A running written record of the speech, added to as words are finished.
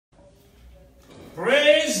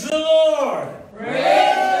Praise the Lord! Praise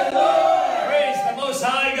the Lord! Praise the Most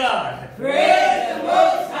High God! Praise the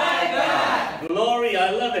Most High God! Glory,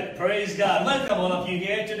 I love it. Praise God. Welcome all of you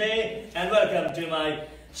here today, and welcome to my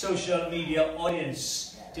social media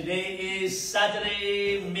audience. Today is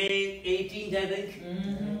Saturday, May 18th, I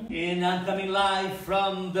think. And I'm coming live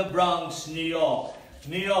from the Bronx, New York.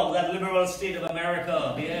 New York, that liberal state of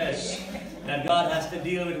America, yes, that God has to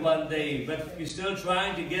deal with one day. But we're still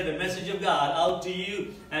trying to get the message of God out to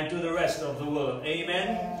you and to the rest of the world.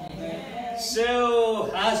 Amen? Amen.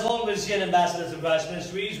 So, as always here at Ambassadors of Christ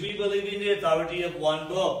Ministries, we believe in the authority of one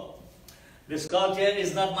book. This culture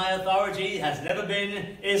is not my authority, has never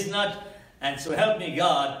been, is not, and so help me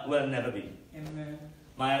God, will never be. Amen.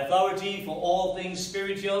 My authority for all things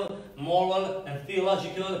spiritual, moral, and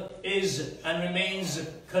theological is and remains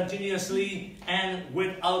continuously and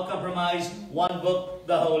without compromise one book,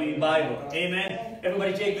 the Holy Bible. Amen.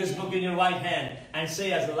 Everybody take this book in your right hand and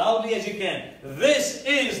say as loudly as you can, "This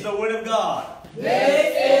is the Word of God."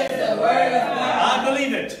 This is the Word of God. I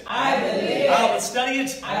believe it. I believe it. I will study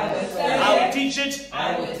it. I will study it. I will teach it.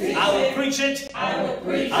 I will teach I will it. preach it. I will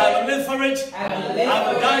preach it. I will live for it. I will live I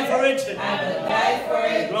will for die it. for it. I will die for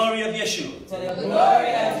The it. glory of Yeshua. To the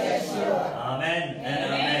glory of Yeshua. Amen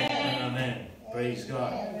and amen and amen. Praise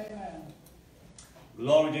God.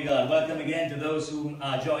 Glory to God. Welcome again to those who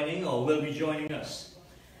are joining or will be joining us.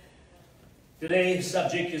 Today's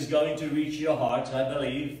subject is going to reach your heart, I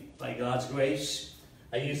believe, by God's grace.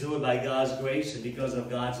 I use the word by God's grace and because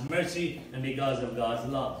of God's mercy and because of God's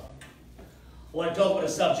love. I want to talk about a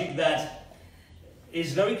subject that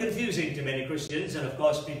is very confusing to many Christians, and of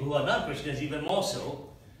course people who are not Christians even more so.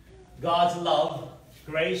 God's love,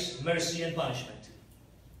 grace, mercy, and punishment.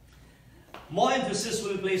 More emphasis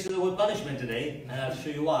will be placed on the word punishment today, and I'll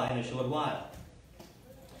show you why in a short while.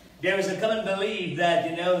 There is a common belief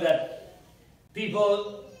that, that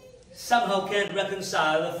people somehow can't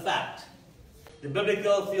reconcile the fact, the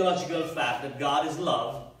biblical theological fact that God is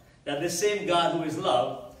love, that this same God who is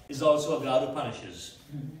love is also a God who punishes.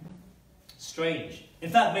 Strange. In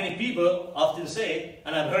fact, many people often say,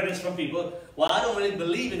 and I've heard this from people, well, I don't really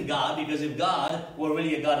believe in God because if God were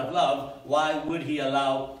really a God of love, why would He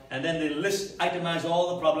allow, and then they itemize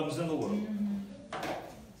all the problems in the world.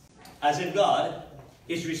 As if God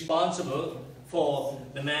is responsible for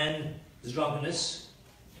the man's drunkenness,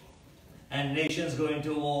 and nations going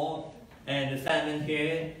to war, and the famine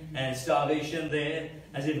here, and starvation there,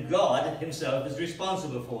 as if God Himself is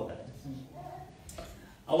responsible for that.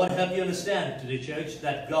 I want to help you understand today, church,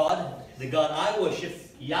 that God, the God I worship,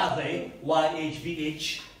 Yahweh,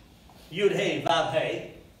 Y-H-V-H, Yud-He,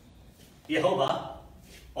 Vav-He, Jehovah,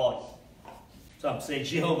 or some say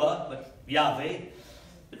Jehovah, but Yahweh,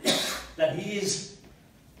 that He is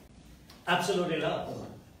absolutely love.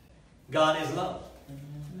 God is love.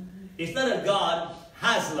 It's not that God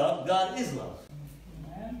has love, God is love.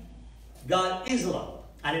 God is love.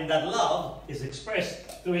 And in that love is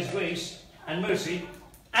expressed through His grace and mercy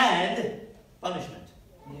and punishment.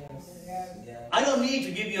 Yes. I don't need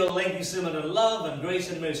to give you a lengthy sermon on love and grace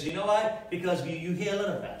and mercy. You know why? Because you hear a lot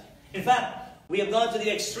of that. In fact, we have gone to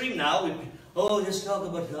the extreme now. Just talk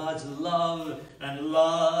about God's love and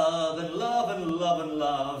love and love and love and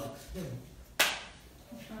love.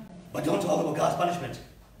 But don't talk about God's punishment.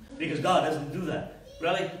 Because God doesn't do that.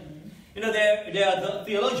 Really? There are the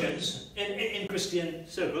theologians in Christian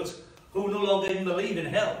circles who no longer even believe in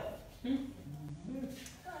hell.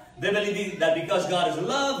 They believe that because God is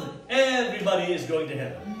love, everybody is going to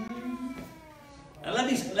heaven. And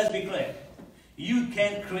let's be clear. You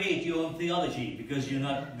can't create your own theology because you're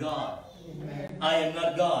not God. I am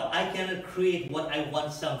not God. I cannot create what I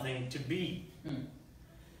want something to be.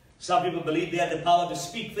 Some people believe they have the power to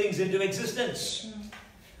speak things into existence.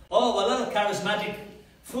 A lot of charismatic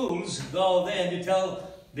fools go there and they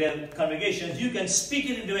tell their congregations, you can speak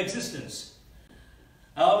it into existence.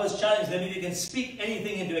 I always challenge them, if you can speak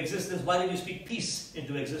anything into existence, why don't you speak peace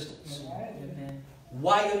into existence?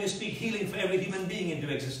 Why don't you speak healing for every human being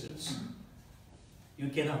into existence? You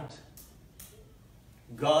cannot.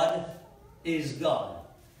 God is God,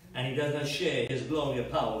 and He does not share His glory or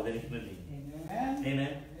power with any human being. Amen.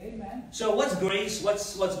 Amen. Amen. So what's grace,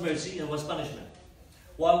 what's mercy, and what's punishment?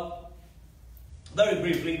 Well, very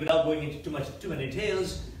briefly, without going into too many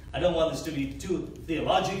details, I don't want this to be too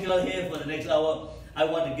theological here for the next hour. I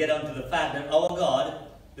want to get on to the fact that our God,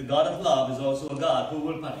 the God of love, is also a God who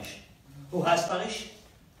will punish, who has punished,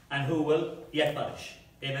 and who will yet punish.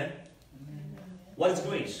 Amen? What is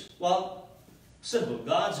grace? Well, simple.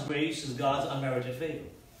 God's grace is God's unmerited favor.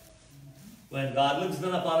 When God looks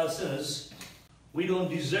down upon us sinners, we don't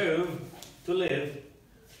deserve to live,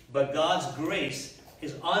 but God's grace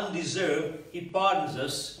is undeserved. He pardons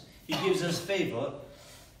us. He gives us favor.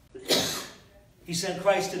 He sent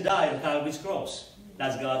Christ to die on Calvary's cross.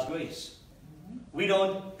 That's God's grace. We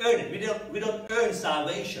don't earn it. We don't earn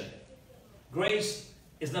salvation. Grace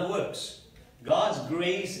is not works. God's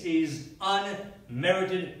grace is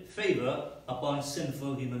unmerited favor upon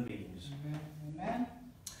sinful human beings. Amen.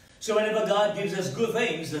 So whenever God gives us good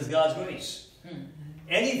things, that's God's grace.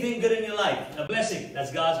 Anything good in your life, a blessing,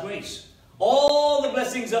 that's God's grace. All the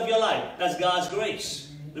blessings of your life, that's God's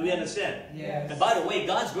grace. Do we understand? Yes. And by the way,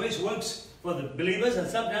 God's grace works for the believers, and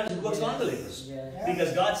sometimes it works for unbelievers. Yes.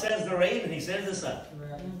 Because God sends the rain and He sends the sun.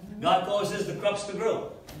 God causes the crops to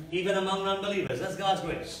grow, even among unbelievers. That's God's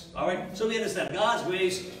grace. All right? So we understand God's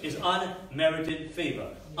grace is unmerited favor.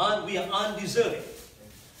 We are undeserving.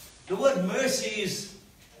 The word mercy is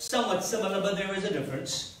somewhat similar, but there is a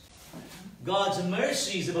difference. God's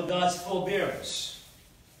mercy is about God's forbearance.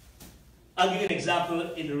 I'll give you an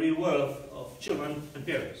example in the real world of children and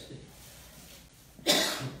parents.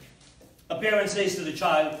 A parent says to the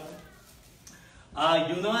child, I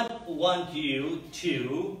do not want you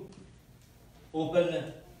to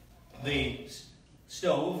open the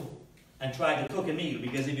stove and try to cook a meal,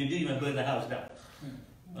 because if you do, you're going to burn the house down.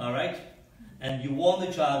 All right? And you warn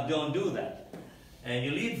the child, don't do that. And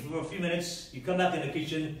you leave for a few minutes, you come back in the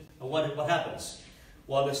kitchen, and what happens?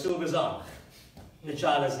 While the stove is on, the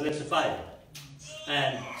child has lit the fire,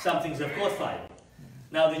 and some things have caught fire.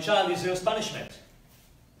 Now the child deserves punishment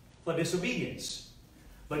for disobedience.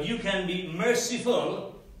 But you can be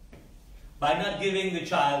merciful by not giving the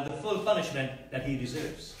child the full punishment that he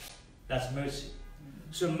deserves. That's mercy.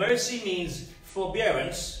 So mercy means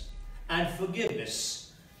forbearance and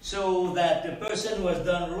forgiveness, so that the person who has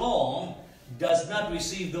done wrong does not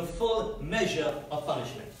receive the full measure of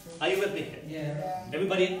punishment. Are you with me? Yeah.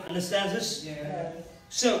 Everybody understands this? Yeah.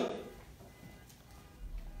 So,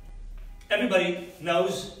 everybody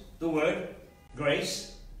knows the word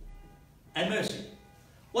grace and mercy.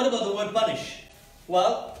 What about the word punish?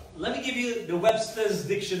 Well, let me give you the Webster's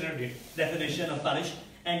Dictionary definition of punish,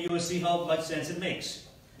 and you will see how much sense it makes.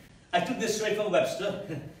 I took this straight from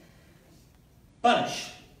Webster.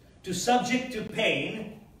 Punish, to subject to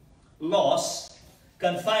pain, loss,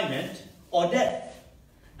 confinement, or death,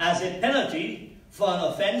 as a penalty for an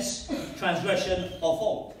offense, transgression, or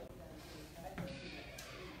fault.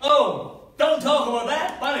 Oh, don't talk about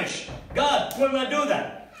that. Punish. God will not do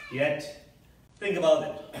that. Yet, think about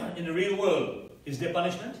it. In the real world, is there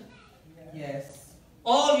punishment? Yes.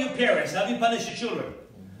 All you parents, have you punished your children?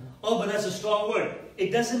 Oh, but that's a strong word.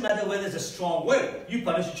 It doesn't matter whether it's a strong word. You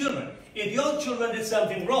punish your children. If your children did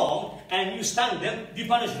something wrong and you stung them, you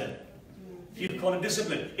punish them. You call it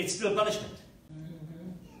discipline. It's still punishment.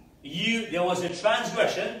 There was a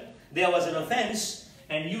transgression, there was an offense,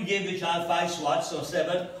 and you gave the child 5 swats or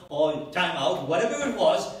 7 or time out, whatever it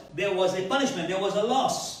was, there was a punishment, there was a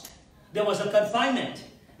loss, there was a confinement,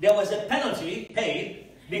 there was a penalty paid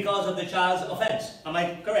because of the child's offense. Am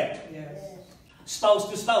I correct? Yes. Spouse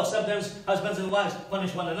to spouse, sometimes husbands and wives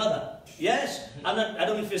punish one another. Yes? I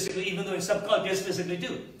don't mean physically, even though in some cultures physically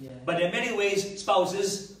do. Yeah. But there are many ways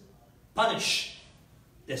spouses punish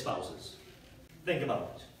their spouses. Think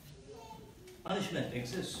about it. Punishment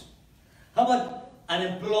exists. How about an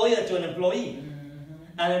employer to an employee?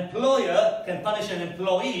 An employer can punish an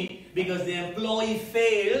employee because the employee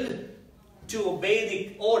failed to obey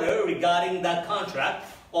the order regarding that contract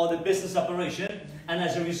or the business operation, and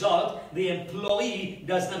as a result, the employee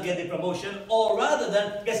does not get a promotion, or rather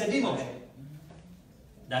than gets a demotion.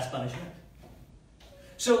 That's punishment.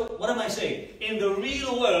 So, what am I saying? In the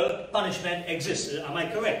real world, punishment exists. Am I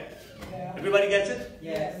correct? Yeah. Everybody gets it?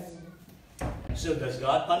 Yes. So does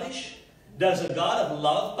God punish? Does a God of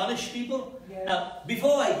love punish people? Yes. Now,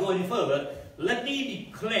 before I go any further, let me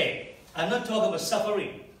be clear. I'm not talking about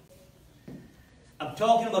suffering. I'm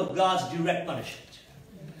talking about God's direct punishment.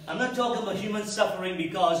 I'm not talking about human suffering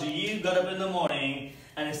because you got up in the morning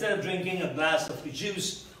and instead of drinking a glass of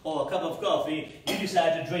juice or a cup of coffee, you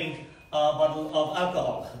decided to drink a bottle of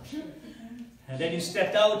alcohol. And then you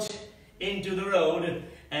stepped out into the road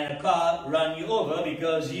and a car ran you over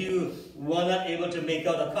because you were not able to make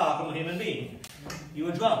out a car from a human being. You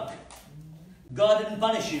were drunk. God didn't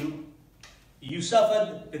punish you. You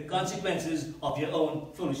suffered the consequences of your own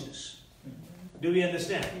foolishness. Do we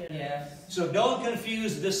understand? Yes. So don't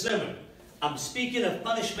confuse this sermon. I'm speaking of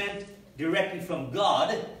punishment directly from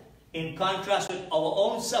God in contrast with our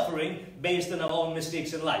own suffering based on our own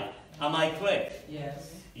mistakes in life. Am I clear?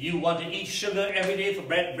 Yes. You want to eat sugar every day for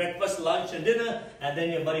breakfast, lunch, and dinner, and then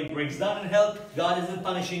your body breaks down in health. God isn't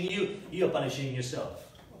punishing you. You're punishing yourself.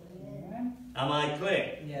 Amen. Am I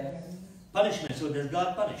clear? Yes. punishment. So does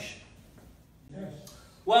God punish? Yes.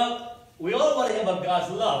 Well, we all want to hear about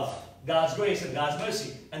God's love, God's grace, and God's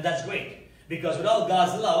mercy. And that's great. Because without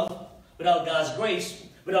God's love, without God's grace,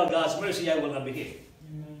 without God's mercy, I will not be here.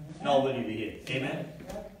 Nor will you be here. Amen?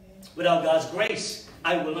 Without God's grace,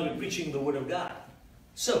 I will not be preaching the Word of God.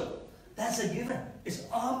 So, that's a given. It's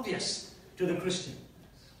obvious to the Christian.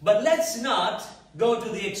 But let's not go to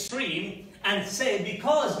the extreme and say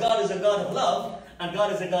because God is a God of love, and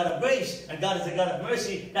God is a God of grace, and God is a God of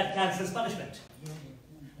mercy, that cancels punishment.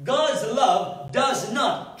 God's love does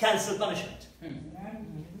not cancel punishment.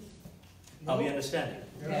 Are we understanding?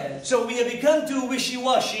 Yes. So we have become too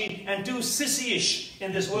wishy-washy and too sissy-ish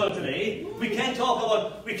in this world today. We can't talk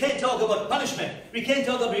about punishment. We can't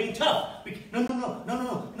talk about being tough. No.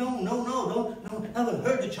 Never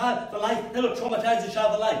hurt the child for life. Never traumatize the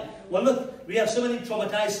child for life. Well, look, we have so many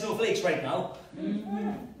traumatized snowflakes right now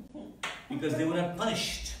because they were not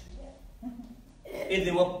punished. If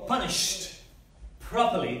they were punished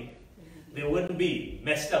properly, they wouldn't be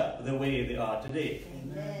messed up the way they are today.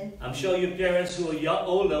 Amen. I'm sure you parents who are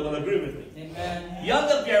older will agree with me. Amen.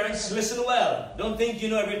 Younger parents, listen well. Don't think you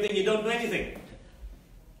know everything. You don't know anything.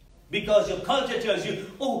 Because your culture tells you,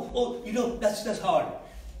 you know, that's hard.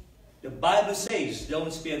 The Bible says,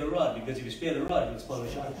 don't spare the rod, because if you spare the rod, you'll spoil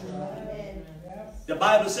the child. Amen. The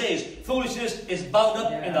Bible says, foolishness is bound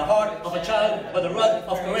up in the heart of a child, but the rod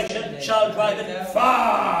of correction shall drive it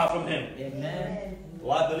far from him. Amen.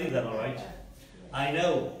 Oh, I believe that, all right. I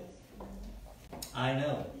know.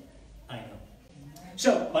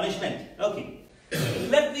 So, punishment. Okay.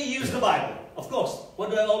 Let me use the Bible. Of course. What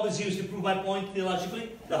do I always use to prove my point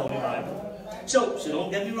theologically? The Holy Bible. So don't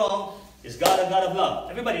get me wrong. Is God a God of love?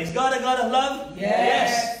 Everybody, is God a God of love?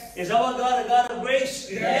 Yes. Is our God a God of grace?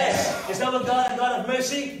 Yes. Is our God a God of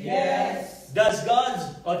mercy? Yes. Does God's,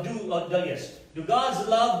 yes. Do God's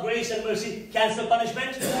love, grace, and mercy cancel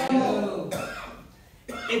punishment? No.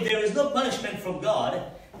 If there is no punishment from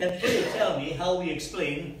God, then can you tell me how we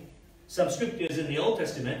explain some scriptures in the Old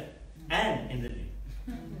Testament and in the New?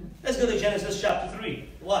 Let's go to Genesis chapter 3.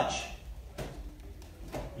 Watch.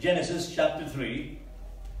 Genesis chapter 3.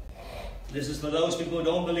 This is for those people who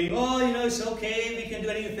don't believe, it's okay, we can do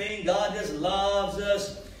anything, God just loves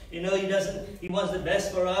us, He wants the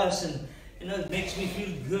best for us, and, it makes me feel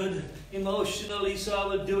good emotionally, so I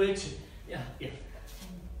will do it. Yeah.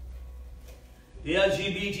 The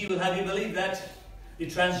LGBT will have you believe that. The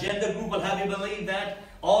transgender group will have you believe that.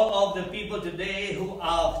 All of the people today who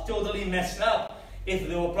are totally messed up, if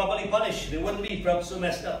they were properly punished, they wouldn't be so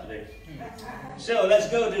messed up today. So let's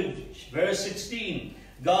go to verse 16.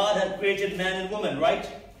 God had created man and woman, right?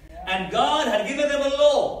 And God had given them a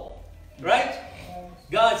law, right?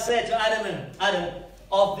 God said to Adam,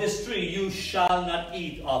 of this tree you shall not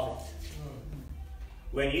eat of it.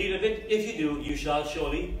 When you eat of it, if you do, you shall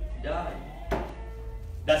surely die.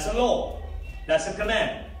 That's a law. That's a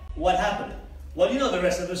command. What happened? Well, you know the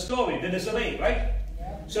rest of the story. They disobeyed, right?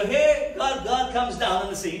 So here, God comes down on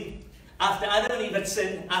the scene after Adam and Eve had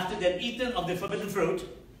sinned, after they had eaten of the forbidden fruit.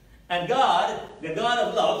 And God, the God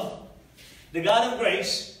of love, the God of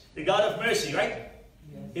grace, the God of mercy, right?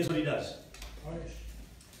 Here's what He does.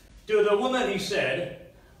 To the woman He said,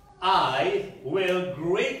 I will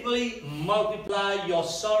greatly multiply your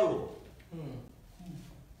sorrow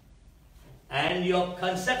and your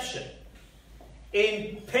conception.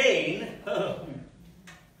 In pain,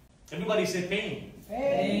 everybody say pain.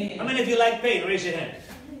 Pain. How many of you like pain? Raise your hand.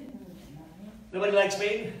 Nobody likes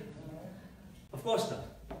pain? Of course not.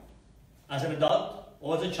 As an adult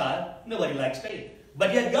or as a child, nobody likes pain.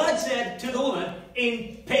 But yet God said to the woman,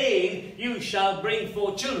 in pain you shall bring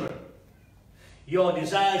forth children. Your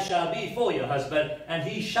desire shall be for your husband, and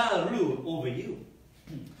he shall rule over you.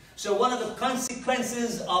 So one of the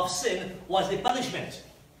consequences of sin was the punishment.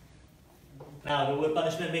 Now the word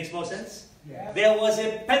punishment makes more sense. Yes. There was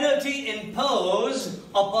a penalty imposed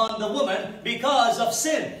upon the woman because of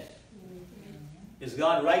sin. Is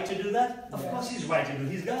God right to do that? Of course He's right to do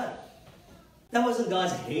it. He's God. That wasn't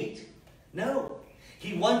God's hate. No.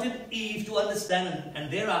 He wanted Eve to understand,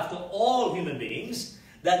 and thereafter all human beings,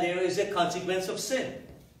 that there is a consequence of sin.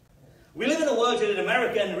 We live in a world today in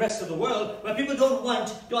America and the rest of the world where people don't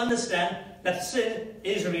want to understand that sin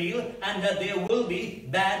is real and that there will be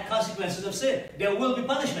bad consequences of sin. There will be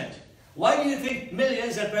punishment. Why do you think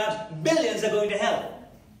millions and perhaps billions are going to hell?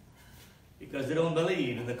 Because they don't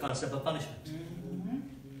believe in the concept of punishment.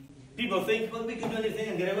 People think, well, we can do anything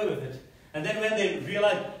and get away with it. And then when they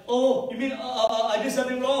realize, oh, you mean I did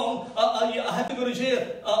something wrong? I have to go to jail.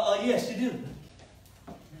 Yes, you do.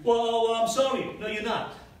 Well, I'm sorry. No, you're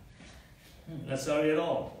not. Not sorry at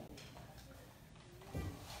all.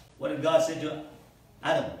 What did God say to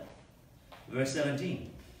Adam? Verse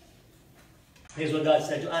 17. Here's what God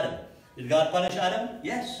said to Adam. Did God punish Adam?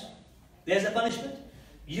 Yes. There's a punishment.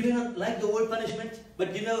 You may not like the word punishment,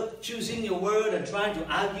 but you know, choosing your word and trying to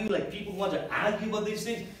argue like people want to argue about these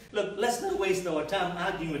things. Look, let's not waste our time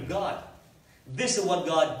arguing with God. This is what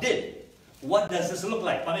God did. What does this look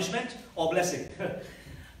like? Punishment or blessing?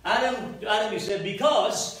 Adam, he said,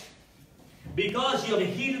 because you have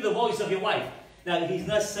heeded the voice of your wife. Now, he's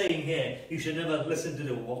not saying here you should never listen to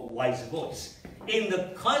the wife's voice. In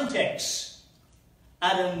the context,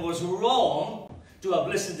 Adam was wrong to have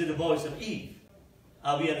listened to the voice of Eve.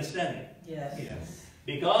 Are we understanding? Yes. Yes.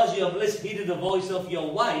 Because you have heeded the voice of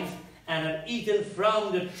your wife and have eaten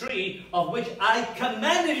from the tree of which I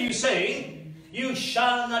commanded you, saying, you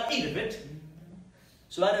shall not eat of it.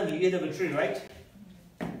 So Adam, you ate of a tree, right?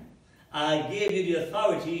 I gave you the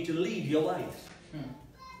authority to lead your wife.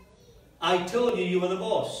 I told you were the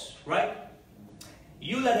boss, right?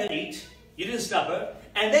 You let her eat. You didn't stop her.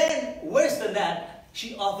 And then, worse than that,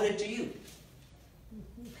 she offered it to you.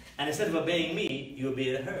 And instead of obeying me, you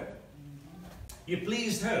obeyed her. You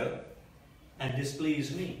pleased her and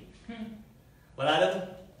displeased me. Well, Adam,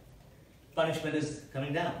 punishment is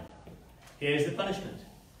coming down. Here's the punishment.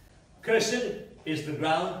 Cursed is the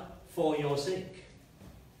ground for your sake.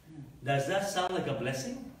 Does that sound like a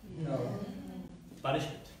blessing? No.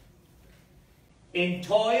 Punishment. In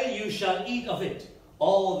toil you shall eat of it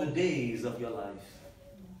all the days of your life.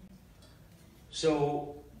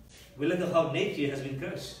 So, we look at how nature has been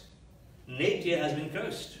cursed. Nature has been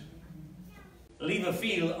cursed. Leave a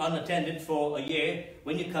field unattended for a year.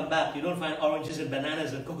 When you come back, you don't find oranges and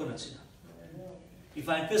bananas and coconuts. You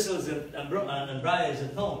find thistles and briars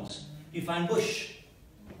and thorns. You find bush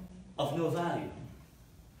of no value.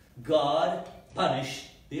 God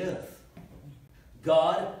punished the earth.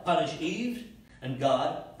 God punished Eve, and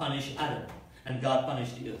God punished Adam, and God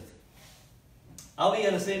punished the earth. Are we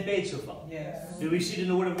on the same page so far? Yes. Do we see it in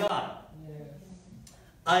the Word of God? Yes.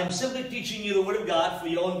 I'm simply teaching you the Word of God for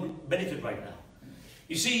your own benefit right now.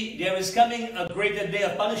 You see, there is coming a greater day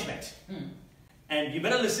of punishment. And you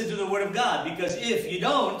better listen to the Word of God, because if you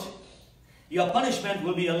don't, your punishment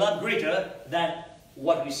will be a lot greater than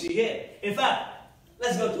what we see here. In fact,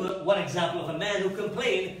 let's go to one example of a man who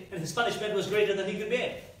complained and his punishment was greater than he could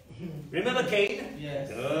bear. Remember Cain?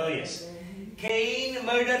 Yes. Oh, yes. Cain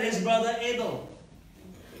murdered his brother Abel.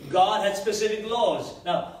 God had specific laws.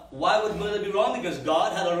 Now, why would murder be wrong? Because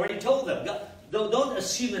God had already told them. Don't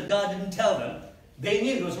assume that God didn't tell them. They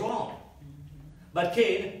knew it was wrong. But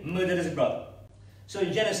Cain murdered his brother. So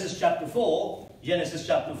in Genesis chapter 4,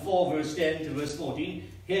 verse 10 to verse 14,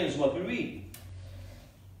 here's what we read.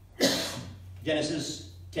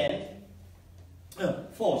 Genesis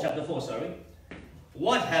 4, sorry.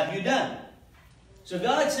 What have you done? So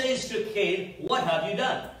God says to Cain, what have you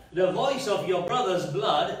done? The voice of your brother's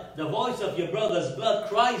blood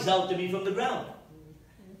cries out to me from the ground.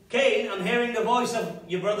 Cain, I'm hearing the voice of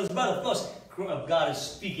your brother's blood. Of course, God is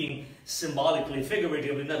speaking symbolically,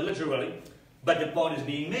 figuratively, not literally. But the point is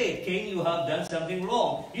being made. Cain, you have done something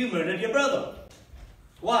wrong. You murdered your brother.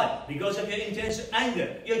 Why? Because of your intense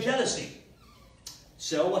anger, your jealousy.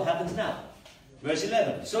 So what happens now? Verse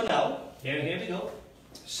 11. So now, here we go.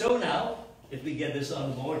 So now, if we get this on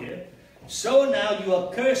the board here. So now you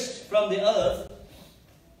are cursed from the earth,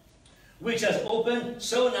 which has opened.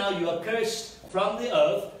 So now you are cursed from the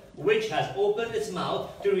earth, which has opened its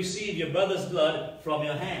mouth to receive your brother's blood from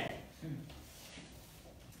your hand.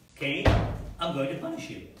 Cain, I'm going to punish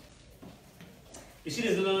you. You see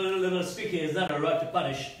this little stick here is not a rod to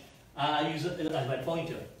punish. I use it as my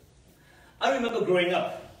pointer. I remember growing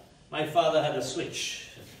up, my father had a switch,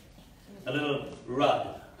 a little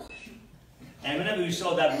rod. And whenever we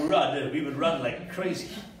saw that rod, we would run like crazy.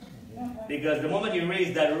 Because the moment you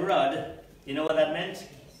raise that rod, you know what that meant?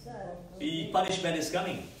 The punishment is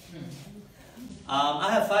coming.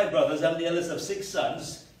 I have 5 brothers. I'm the eldest of 6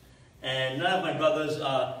 sons. And none of my brothers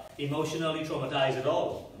are emotionally traumatized at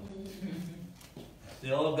all.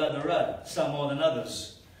 They all got the rod, some more than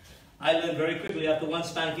others. I learned very quickly after one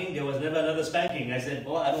spanking, there was never another spanking. I said,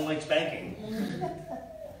 boy, I don't like spanking.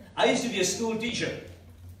 I used to be a school teacher.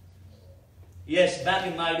 Yes, back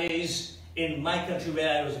in my days, in my country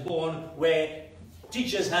where I was born, where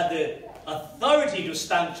teachers had the authority to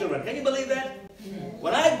spank children. Can you believe that?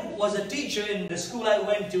 When I was a teacher in the school I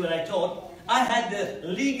went to and I taught, I had the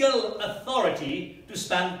legal authority to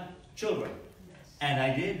spank children. And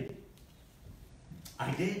I did.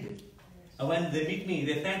 I did. And when they meet me,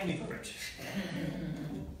 they thank me for it.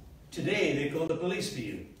 Today, they call the police for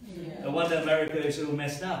you. I wonder America is so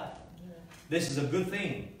messed up. This is a good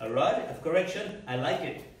thing. A rod of correction, I like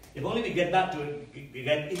it. If only we get back to it,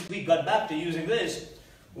 if we got back to using this,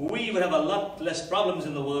 we would have a lot less problems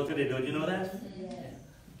in the world today. Don't you know that?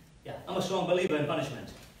 Yeah, I'm a strong believer in punishment.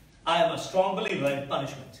 I am a strong believer in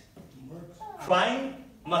punishment. Crime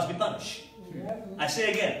must be punished. I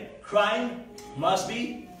say again, crime must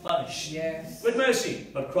be punished. Yes. With mercy,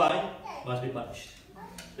 but crime must be punished.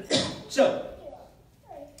 So,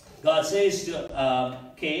 God says to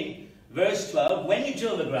Cain, verse 12, when you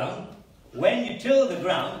till the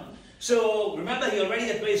ground, so remember he already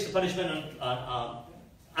had placed the punishment on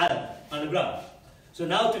Adam, on the ground. So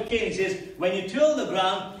now to Cain he says, when you till the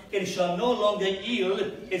ground, it shall no longer yield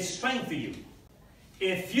its strength to you.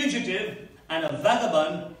 A fugitive and a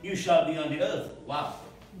vagabond you shall be on the earth. Wow.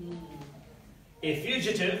 A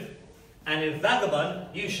fugitive and a vagabond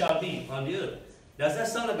you shall be on the earth. Does that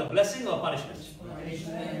sound like a blessing or punishment?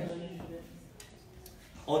 Punishment.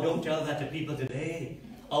 Oh, don't tell that to people today.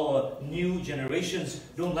 Our new generations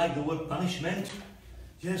don't like the word punishment.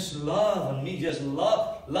 Just love on me, just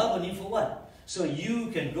love on you for what? So you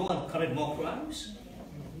can go and commit more crimes?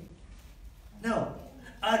 No.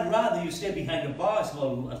 I'd rather you stay behind the bars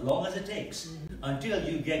for as long as it takes until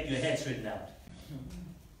you get your head straightened out.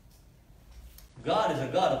 God is a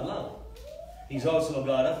God of love. He's also a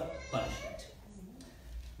God of punishment.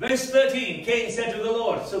 Verse 13, Cain said to the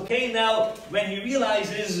Lord. So Cain now, when he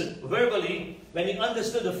realizes verbally, when he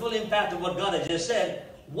understood the full impact of what God had just said,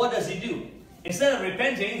 what does he do? Instead of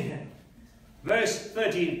repenting, verse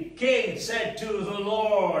 13, Cain said to the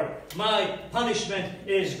Lord, my punishment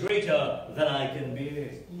is greater than I can bear.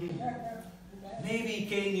 Maybe,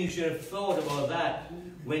 Cain, you should have thought about that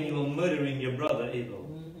when you were murdering your brother Abel.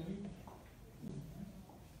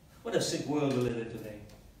 What a sick world we live in today.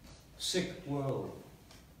 Sick world.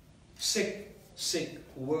 Sick, sick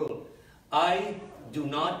world. I do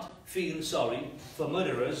not feel sorry for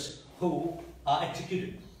murderers who are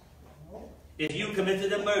executed. If you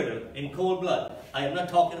committed a murder in cold blood, I am not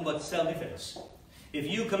talking about self-defense. If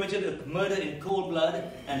you committed a murder in cold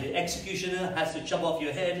blood and the executioner has to chop off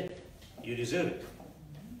your head, you deserve it.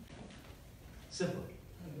 Simple.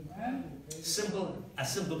 Simple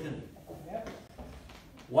as simple can be.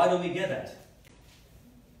 Why don't we get that?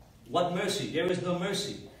 What mercy? There is no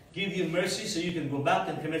mercy. Give you mercy so you can go back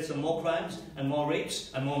and commit some more crimes and more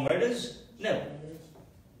rapes and more murders? No.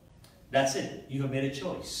 That's it. You have made a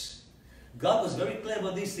choice. God was very clear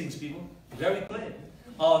about these things, people. Very clear.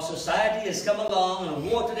 Our society has come along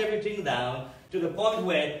and watered everything down to the point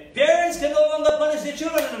where parents can no longer punish their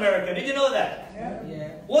children in America. Did you know that? Yeah.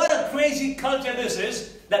 What a crazy culture this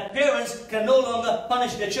is, that parents can no longer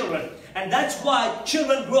punish their children. And that's why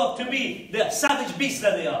children grow up to be the savage beasts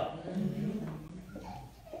that they are.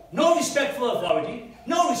 No respect for authority,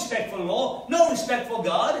 no respect for law, no respect for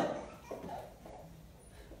God.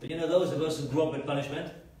 But you know, those of us who grew up with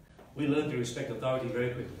punishment, we learn to respect authority very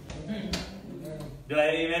quickly. Do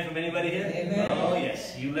I hear amen from anybody here? Amen. Oh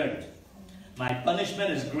yes, you learned. My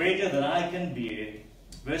punishment is greater than I can bear.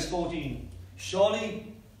 Verse 14.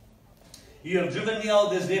 Surely you have driven me out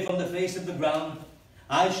this day from the face of the ground.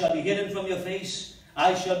 I shall be hidden from your face.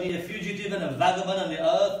 I shall be a fugitive and a vagabond on the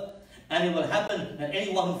earth. And it will happen that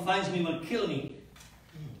anyone who finds me will kill me.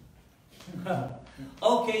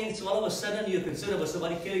 Okay, so all of a sudden you're concerned about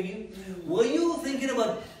somebody killing you? Were you thinking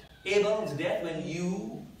about Abel's death when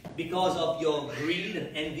you, because of your greed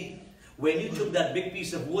and envy, when you took that big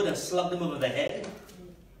piece of wood and slugged him over the head?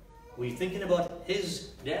 Were you thinking about his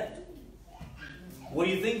death? Were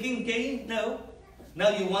you thinking, Cain? No. Now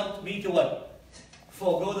you want me to what?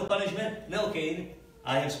 Forgo the punishment? No, Cain.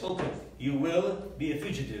 I have spoken. You will be a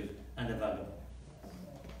fugitive and a vagabond.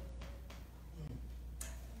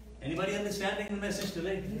 Anybody understanding the message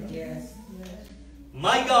today? Yes.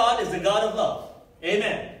 My God is the God of love.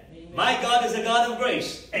 Amen. My God is a God of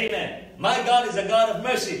grace. Amen. My God is a God of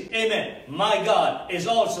mercy. Amen. My God is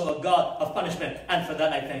also a God of punishment. And for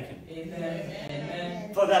that I thank Him. Amen.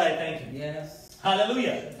 Amen. For that I thank Him. Yes.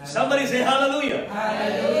 Hallelujah. Somebody say hallelujah.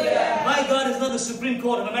 Hallelujah. My God is not the Supreme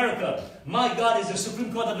Court of America. My God is the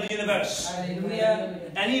Supreme Court of the universe. Hallelujah.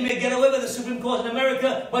 And He may get away with the Supreme Court in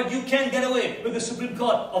America, but you can't get away with the Supreme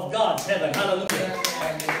Court of God's heaven. Hallelujah.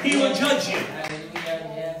 He will judge you.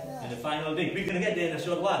 Hallelujah. In the final day. We're going to get there in a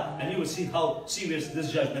short while, and you will see how serious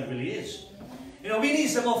this judgment really is. You know, we need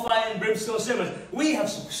some more fire and brimstone sermons. We have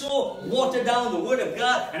so watered down the Word of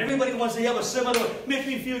God, and everybody wants to have a sermon that make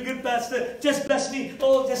me feel good, Pastor. Just bless me.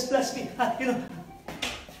 Oh, just bless me. You know.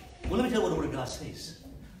 Well, let me tell you what the Word of God says.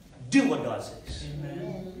 Do what God says.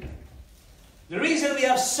 Amen. The reason we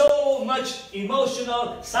have so much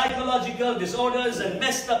emotional, psychological disorders and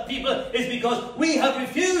messed up people is because we have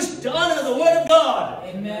refused to honor the Word of God.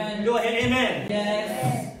 Amen. Go ahead, amen.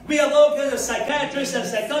 Yes. We have all kinds of psychiatrists and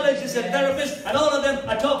psychologists and therapists, and all of them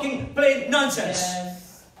are talking plain nonsense.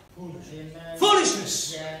 Yes. Amen.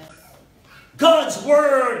 Foolishness. Yes. God's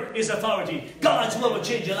word is authority. God's word will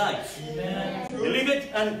change your life. Amen. Believe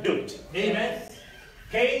it and do it. Amen.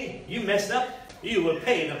 Cain, you messed up. You will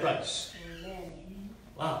pay the price.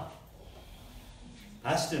 Wow.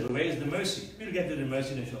 Pastor, where is the mercy? We'll get to the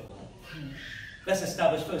mercy in a short while. Let's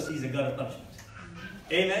establish first He's a God of punishment.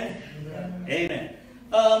 Amen? Amen.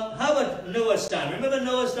 How about Noah's time? Remember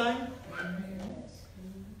Noah's time?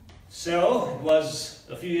 So, it was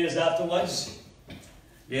a few years afterwards.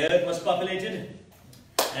 The earth was populated.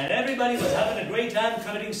 And everybody was having a great time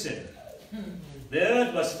committing sin. The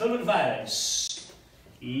earth was filled with violence.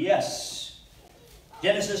 Yes.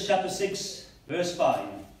 Genesis chapter 6, verse 5.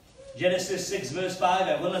 Genesis 6, verse 5.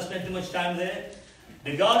 I will not spend too much time there.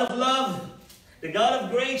 The God of love, the God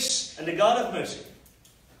of grace, and the God of mercy.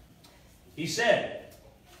 He said,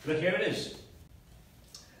 look, here it is.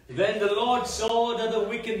 Then the Lord saw that the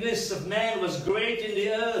wickedness of man was great in the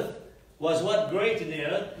earth, was what great in the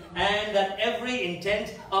earth, and that every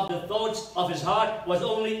intent of the thoughts of his heart was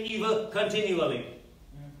only evil continually.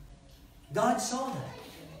 God saw that.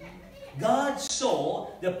 God saw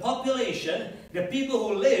the population, the people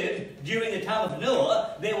who lived during the time of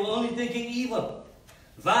Noah, they were only thinking evil.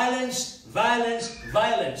 Violence, violence,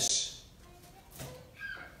 violence.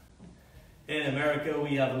 In America,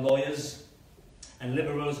 we have lawyers and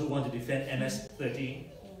liberals who want to defend MS-13.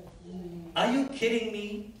 Are you kidding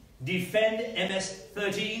me? Defend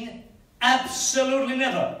MS-13? Absolutely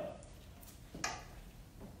never.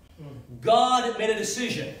 God made a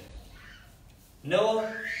decision.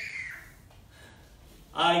 Noah,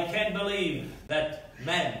 I can't believe that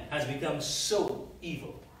man has become so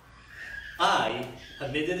evil. I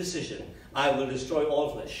have made the decision. I will destroy all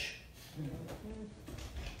flesh.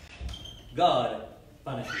 God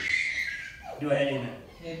punishes. Do I hear amen?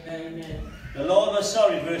 Amen. The Lord was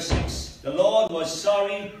sorry, verse 6. The Lord was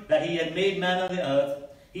sorry that He had made man on the earth.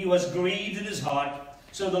 He was grieved in his heart.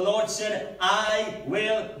 So the Lord said, I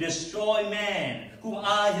will destroy man, whom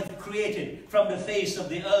I have created from the face of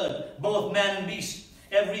the earth, both man and beast,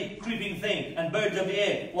 every creeping thing, and birds of the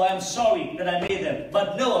air. For I am sorry that I made them.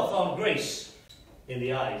 But Noah found grace in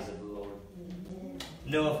the eyes of the Lord.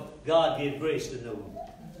 Noah, God gave grace to Noah.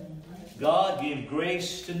 God gave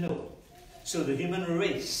grace to Noah, so the human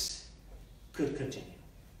race could continue.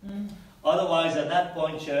 Otherwise, at that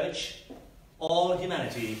point, church, all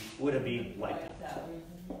humanity would have been wiped out.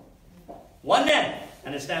 One man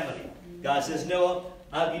and his family. God says, Noah,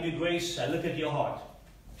 I'll give you grace. I look at your heart.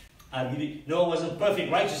 I'll give you. Noah wasn't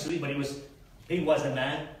perfect righteously, but he was a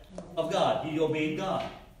man of God. He obeyed God.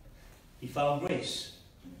 He found grace.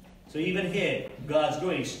 So even here, God's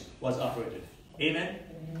grace was operative. Amen?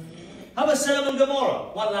 How about Sodom and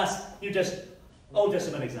Gomorrah? One last Old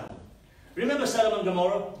Testament example. Remember Sodom and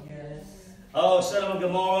Gomorrah? Yes. Oh, Sodom and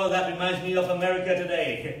Gomorrah, that reminds me of America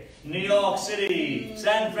today. New York City,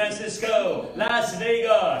 San Francisco, Las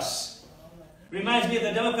Vegas. Reminds me of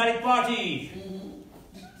the Democratic Party.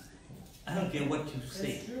 I don't care what you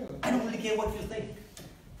say. I don't really care what you think.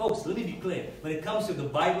 Folks, let me be clear. When it comes to the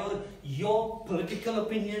Bible, your political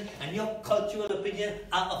opinion and your cultural opinion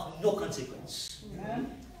are of no consequence.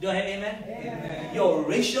 Amen. Do I hear amen? Amen. Your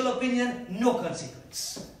racial opinion, no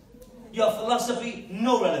consequence. Your philosophy,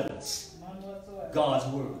 no relevance. God's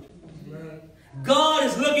word. God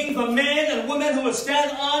is looking for men and women who will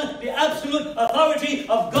stand on the absolute authority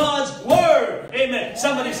of God's word. Amen.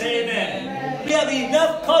 Somebody say amen. Amen. We have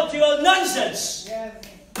enough cultural nonsense. Yes.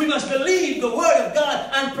 We must believe the word of God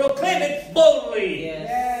and proclaim it boldly.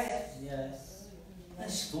 Yes. Yes.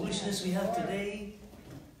 This foolishness we have today,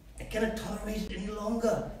 I cannot tolerate it any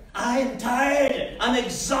longer. I am tired. I'm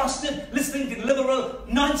exhausted listening to liberal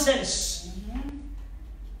nonsense.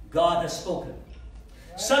 God has spoken.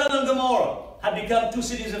 Sodom and Gomorrah have become two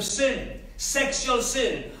cities of sin. Sexual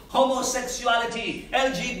sin, homosexuality,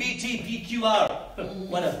 LGBTQR,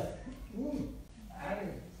 whatever.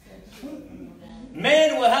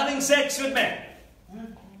 Men were having sex with men.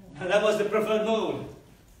 And that was the preferred mode.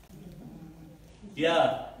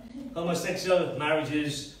 Yeah, homosexual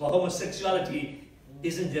marriages, or homosexuality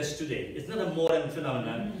isn't just today. It's not a modern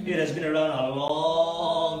phenomenon. It has been around a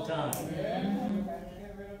long time.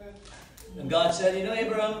 And God said, you know,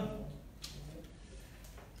 Abraham,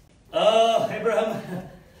 I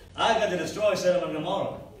got to destroy Sodom and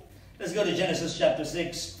Gomorrah. Let's go to Genesis chapter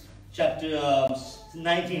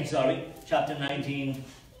 19.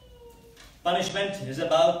 Punishment is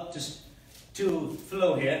about to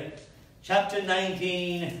flow here. Chapter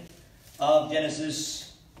 19 of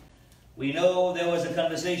Genesis. We know there was a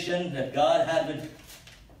conversation that God had with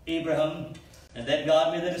Abraham, and then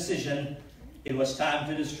God made the decision. It was time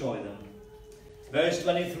to destroy them. Verse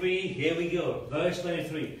 23, here we go. Verse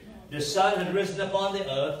 23. The sun had risen upon the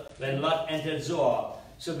earth when Lot entered Zoar.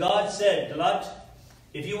 So God said to Lot,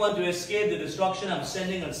 if you want to escape the destruction I'm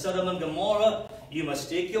sending on Sodom and Gomorrah, you must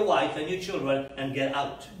take your wife and your children and get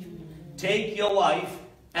out. Take your wife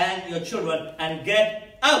and your children and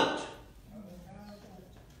get out.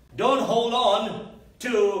 Don't hold on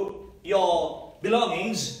to your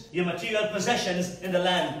belongings, your material possessions in the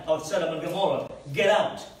land of Sodom and Gomorrah. Get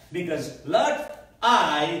out. Because Lot,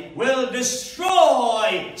 I will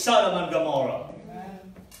destroy Sodom and Gomorrah.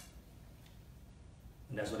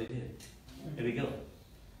 And that's what he did. Here we go.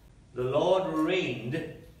 The Lord rained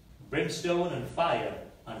brimstone and fire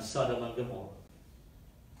on Sodom and Gomorrah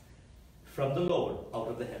from the Lord out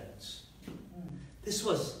of the heavens. This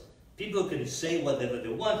was, people could say whatever they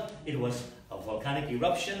want. It was a volcanic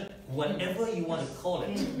eruption, whatever you want to call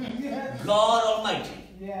it. God Almighty,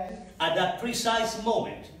 at that precise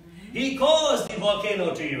moment, He caused the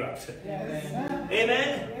volcano to erupt.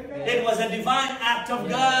 Amen? It was a divine act of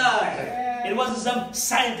God. It wasn't some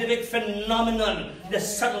scientific phenomenon that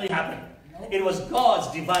suddenly happened. It was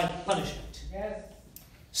God's divine punishment.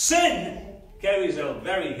 Sin carries a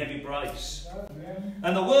very heavy price.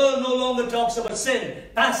 And the world no longer talks about sin.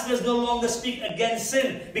 Pastors no longer speak against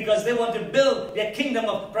sin because they want to build their kingdom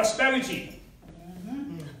of prosperity.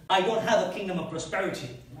 I don't have a kingdom of prosperity.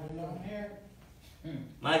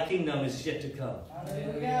 My kingdom is yet to come.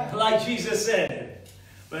 Like Jesus said,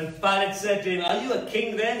 when Pilate said to him, are you a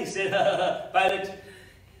king then? He said, Pilate,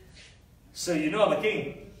 so you know I'm a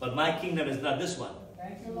king, but my kingdom is not this one.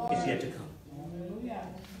 It's yet to come.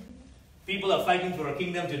 People are fighting for a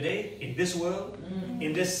kingdom today, in this world,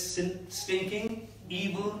 in this stinking,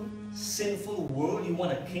 evil, sinful world. You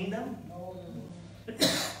want a kingdom?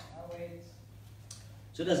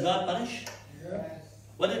 So does God punish?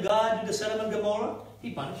 What did God do to Sodom and Gomorrah?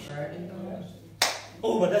 He punished.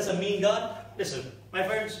 Oh, but that's a mean God? Listen, my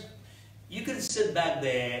friends, you can sit back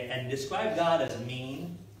there and describe God as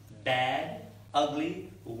mean, bad, ugly,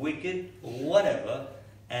 wicked, whatever,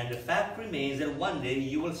 and the fact remains that one day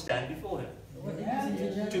you will stand before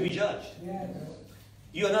Him to be judged.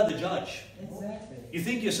 You are not the judge. You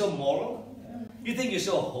think you're so moral? You think you're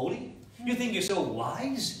so holy? You think you're so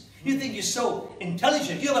wise? You think you're so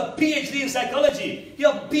intelligent? You have a PhD in psychology.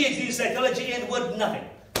 You have a PhD in psychology and word nothing.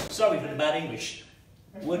 Sorry for the bad English.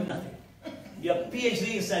 Word nothing. You have a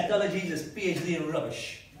PhD in psychology, just PhD in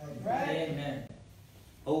rubbish. Amen.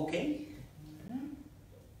 Okay?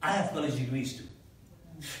 I have college degrees too.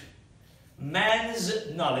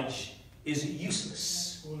 Man's knowledge is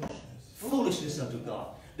useless. Foolishness unto God.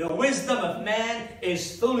 The wisdom of man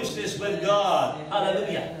is foolishness with God.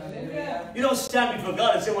 Hallelujah. You don't stand before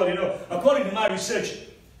God and say, well, you know, according to my research,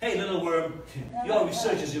 hey, little worm, your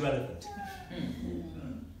research is irrelevant.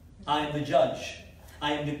 I am the judge.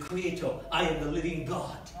 I am the creator. I am the living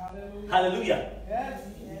God. Hallelujah.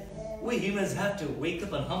 We humans have to wake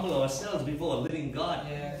up and humble ourselves before a living God.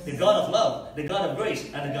 The God of love, the God of grace,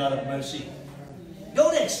 and the God of mercy.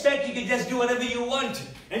 Don't expect you can just do whatever you want.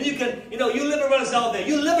 And you can, you liberals out there,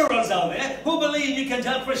 who believe you can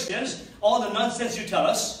tell Christians all the nonsense you tell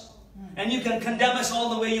us, and you can condemn us all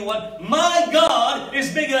the way you want. My God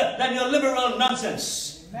is bigger than your liberal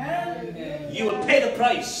nonsense. You will pay the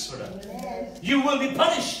price for that. You will be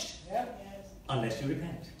punished unless you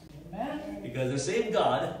repent. Because the same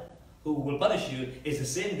God who will punish you is the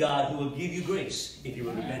same God who will give you grace if you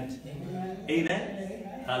will repent.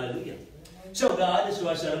 Amen? Hallelujah. So God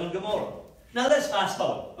destroyed Sodom and Gomorrah. Now let's fast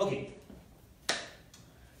forward. Okay.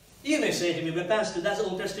 You may say to me, but Pastor, that's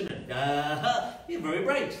Old Testament. You're very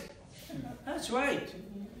bright. That's right.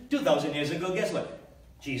 2,000 years ago, guess what?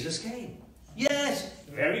 Jesus came. Yes,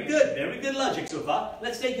 very good. Very good logic so far.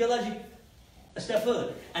 Let's take your logic a step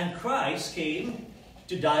further. And Christ came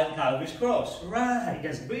to die on Calvary's cross. Right.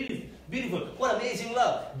 That's beautiful. Beautiful. What amazing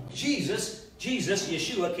love. Jesus,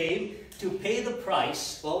 Yeshua came to pay the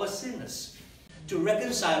price for our sinners. To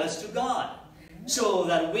reconcile us to God. So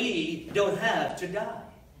that we don't have to die.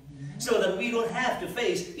 So that we don't have to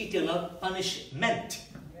face eternal punishment.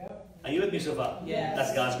 Are you with me so far? Yes.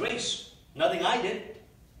 That's God's grace. Nothing I did.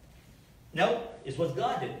 No, it's what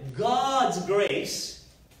God did. God's grace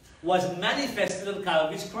was manifested on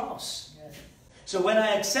Calvary's cross. Yes. So when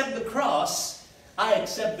I accept the cross, I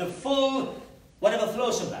accept the full whatever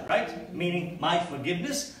flows from that, right? Meaning my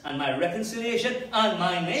forgiveness and my reconciliation and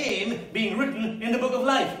my name being written in the book of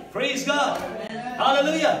life. Praise God. Amen.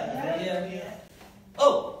 Hallelujah. Yeah.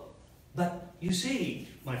 Oh, but you see,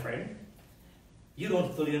 my friend, you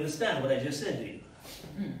don't fully understand what I just said to you.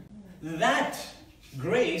 That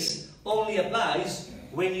grace only applies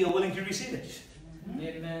when you're willing to receive it.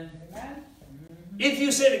 Amen. If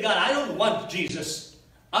you say to God, I don't want Jesus,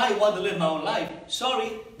 I want to live my own life,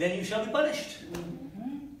 sorry, then you shall be punished.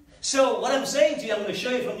 So what I'm saying to you, I'm going to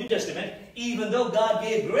show you from the New Testament, even though God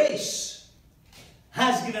gave grace,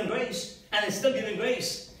 has given grace, and is still giving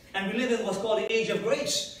grace, and we live in what's called the age of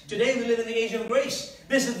grace. Today we live in the age of grace.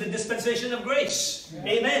 This is the dispensation of grace.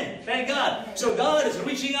 Amen. Thank God. So God is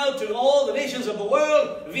reaching out to all the nations of the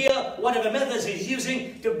world via whatever methods He's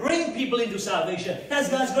using to bring people into salvation. That's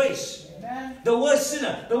God's grace. The worst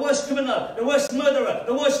sinner, the worst criminal, the worst murderer,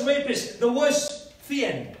 the worst rapist, the worst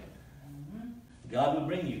fiend, God will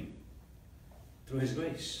bring you through His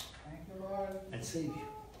grace and save you.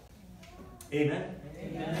 Amen?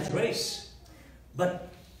 Amen. That's grace.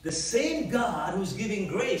 But the same God who's giving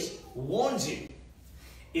grace warns you.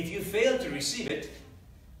 If you fail to receive it,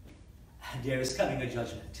 there is coming a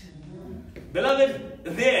judgment. Beloved,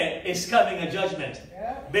 there is coming a judgment.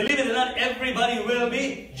 Believe it or not, everybody will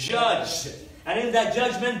be judged. And in that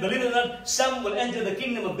judgment, believe it or not, some will enter the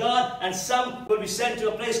kingdom of God and some will be sent to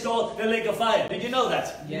a place called the lake of fire. Did you know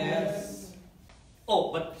that? Yes.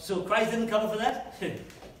 Oh, but so Christ didn't cover for that?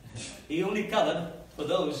 He only covered for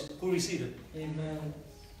those who receive it. Amen.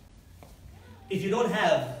 If you don't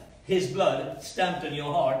have His blood stamped on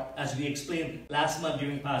your heart, as we explained last month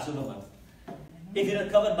during Passover month, if you're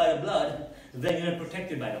not covered by the blood, then you're not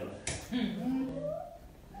protected by the blood.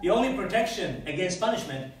 The only protection against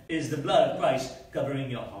punishment is the blood of Christ covering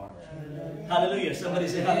your heart. Hallelujah. Somebody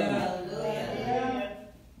say hallelujah. Hallelujah.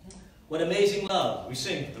 What amazing love. We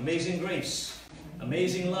sing, amazing grace,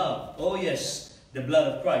 amazing love. Oh yes, the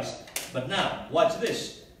blood of Christ. But now, watch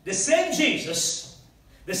this. The same Jesus,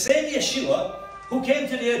 the same Yeshua, who came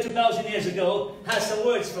to the earth 2,000 years ago, has some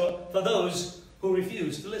words for those who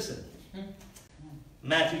refuse to listen.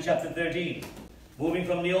 Matthew chapter 13. Moving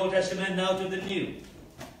from the Old Testament now to the New.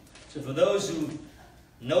 So for those who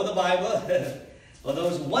know the Bible, or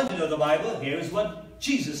those who want to know the Bible, here's what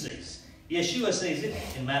Jesus says. Yeshua says it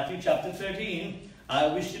in Matthew chapter 13. I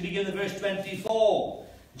wish to begin at verse 24.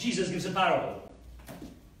 Jesus gives a parable.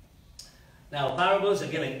 Now, parables,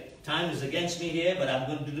 again, time is against me here, but I'm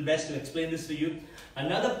going to do the best to explain this to you.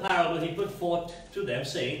 Another parable He put forth to them,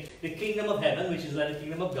 saying, the kingdom of heaven, which is like the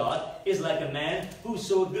kingdom of God, is like a man who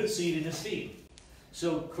sowed good seed in his field.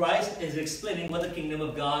 So Christ is explaining what the kingdom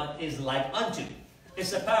of God is like unto.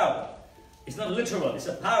 It's a parable. It's not literal. It's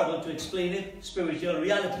a parable to explain it, spiritual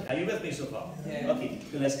reality. Are you with me so far? Yeah. Okay,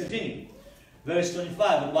 so let's continue. Verse 25.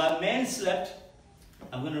 But while man slept,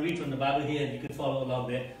 I'm going to read from the Bible here and you can follow along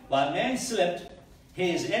there. While man slept,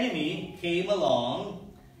 his enemy came along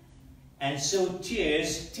and sowed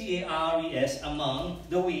tares, T-A-R-E-S, among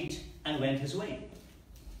the wheat and went his way.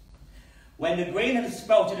 When the grain had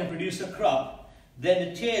sprouted and produced a crop, then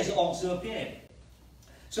the tares also appeared.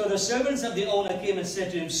 So the servants of the owner came and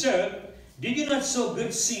said to him, Sir, did you not sow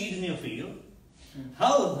good seed in your field?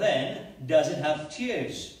 How then does it have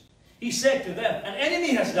tares? He said to them, an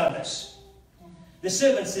enemy has done this. The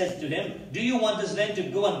servant said to him, do you want us then to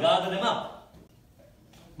go and gather them up?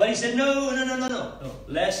 But he said, no,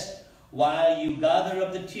 lest while you gather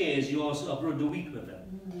up the tares, you also uproot the wheat with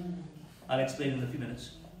them. I'll explain in a few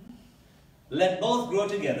minutes. Let both grow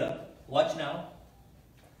together. Watch now.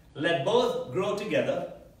 Let both grow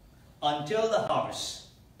together until the harvest.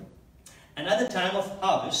 And at the time of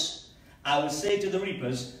harvest, I will say to the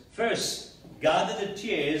reapers, first, gather the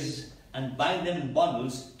tares and bind them in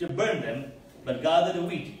bundles to burn them, but gather the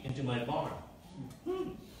wheat into my barn.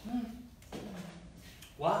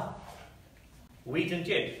 Wow. Wheat and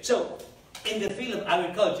tares. So, in the field of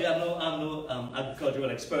agriculture, I'm no agricultural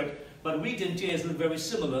expert, but wheat and tares look very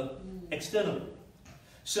similar externally.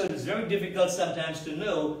 So it's very difficult sometimes to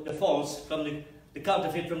know the false from the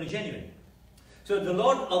counterfeit from the genuine. So the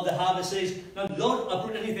Lord of the harvest says, now don't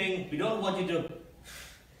uproot anything. We don't want you to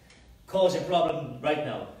cause a problem right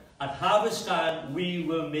now. At harvest time, we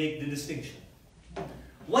will make the distinction.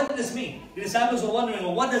 What does this mean? The disciples were wondering,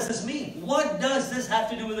 well, what does this mean? What does this have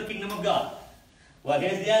to do with the kingdom of God? Well,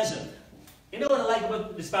 here's the answer. You know what I like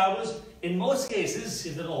about these parables? In most cases,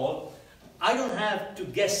 if at all, I don't have to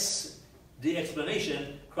guess the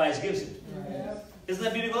explanation. Christ gives it. Yes. Isn't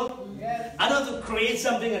that beautiful? Yes. I don't have to create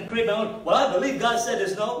something and create my own. Well, I believe God said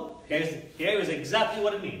this. No. Here is exactly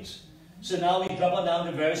what it means. So now we drop on down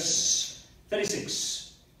to verse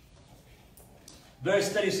 36. Verse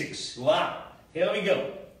 36. Wow. Here we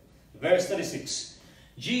go. Verse 36.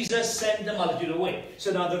 Jesus sent the multitude away.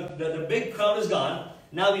 So now the big crowd is gone.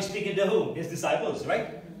 Now he's speaking to whom? His disciples,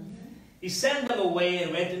 right? He sent them away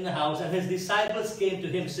and went in the house, and his disciples came to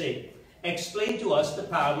him saying, explain to us the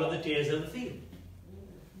parable of the tares of the field.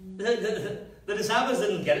 The disciples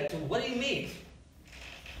didn't get it. What do you mean?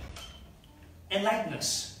 Enlighten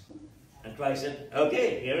us. And Christ said,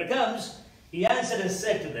 okay, here it comes. He answered and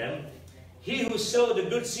said to them, he who sowed the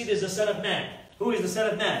good seed is the Son of Man. Who is the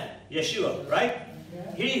Son of Man? Yeshua, right?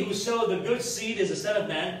 Yeah. He who sowed the good seed is the Son of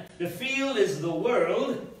Man. The field is the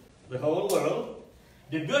world, the whole world.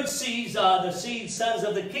 The good seeds are the seed sons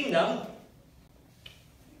of the kingdom.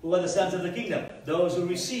 Who are the sons of the kingdom? Those who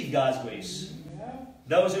receive God's grace.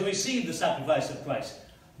 Those who receive the sacrifice of Christ.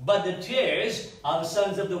 But the tares are the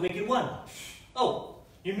sons of the wicked one. Oh,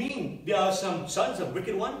 you mean there are some sons of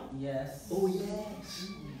wicked one? Yes. Oh, yes.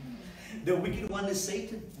 The wicked one is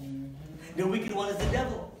Satan. The wicked one is the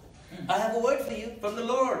devil. I have a word for you from the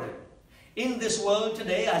Lord. In this world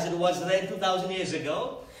today, as it was then 2,000 years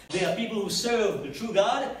ago, there are people who serve the true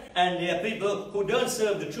God, and there are people who don't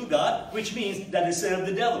serve the true God, which means that they serve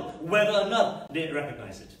the devil, whether or not they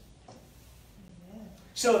recognize it.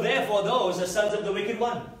 So therefore, those are sons of the wicked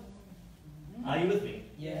one. Are you with me?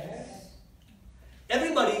 Yes.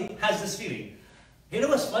 Everybody has this feeling. You know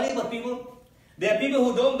what's funny about people? There are people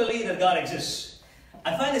who don't believe that God exists.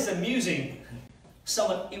 I find this amusing,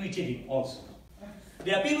 somewhat irritating also.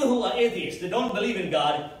 There are people who are atheists. They don't believe in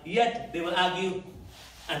God, yet they will argue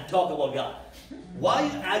and talk about God. Why are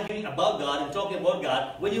you arguing about God and talking about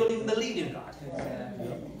God when you don't even believe in God?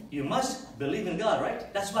 You must believe in God,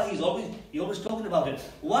 right? That's why you're always talking about it.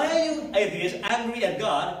 Why are you atheists angry at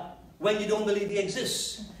God when you don't believe He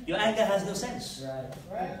exists? Your anger has no sense.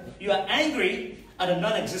 Right. You are angry at a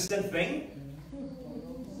non-existent thing.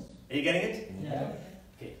 Are you getting it? Yeah.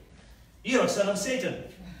 Okay. You're a son of Satan.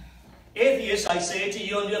 Atheists, I say to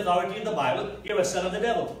you on the authority of the Bible, you're a son of the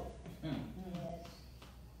devil.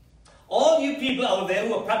 All you people out there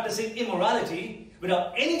who are practicing immorality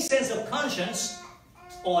without any sense of conscience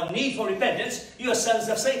or need for repentance, you are sons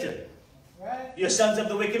of Satan. Right. You're sons of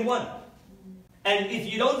the wicked one. And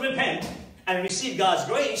if you don't repent and receive God's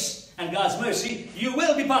grace and God's mercy, you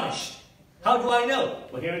will be punished. How do I know?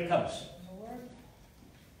 Well, here it comes.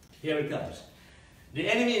 Here it comes. The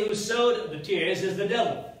enemy who sowed the tares is the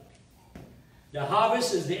devil. The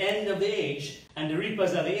harvest is the end of the age, and the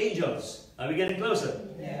reapers are the angels. Are we getting closer?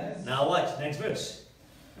 Yes. Now watch, next verse.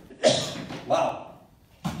 Wow.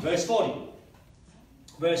 Verse 40.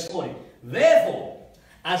 Verse 40. Therefore,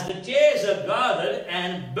 as the tares are gathered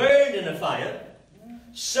and burned in a fire,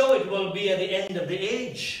 so it will be at the end of the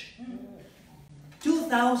age.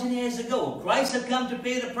 2,000 years ago, Christ had come to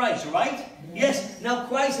pay the price, right? Yes, now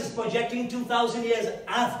Christ is projecting 2,000 years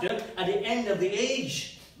after, at the end of the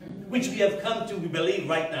age, which we have come to believe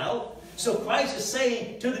right now. So Christ is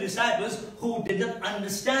saying to the disciples who did not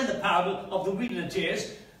understand the parable of the wheat and the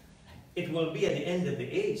tares, it will be at the end of the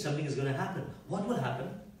age. Something is going to happen. What will happen?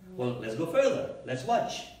 Well, let's go further. Let's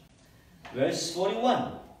watch. Verse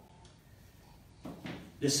 41.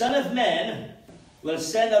 The Son of Man will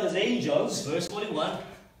send out his angels. Verse 41.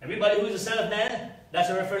 Everybody who is the Son of Man, that's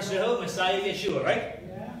a reference to who? Messiah Yeshua, right?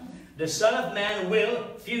 Yeah. The Son of Man will,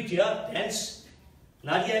 future tense,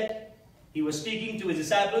 not yet. He was speaking to his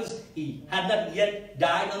disciples. He had not yet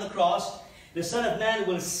died on the cross. The Son of Man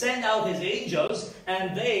will send out his angels,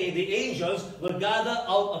 and they, the angels, will gather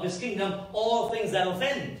out of his kingdom all things that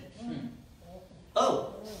offend.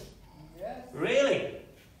 Oh, really?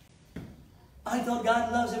 I thought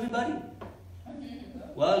God loves everybody.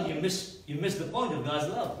 Well, you missed the point of God's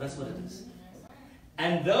love. That's what it is.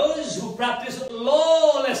 And those who practice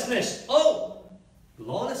lawlessness. Oh,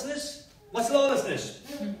 lawlessness? What's lawlessness?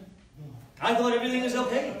 I thought everything is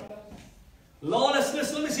okay.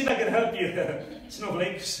 Lawlessness, let me see if I can help you,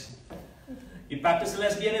 snowflakes. You practice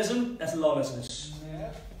lesbianism, that's lawlessness.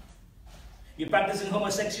 You're practicing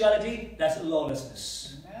homosexuality, that's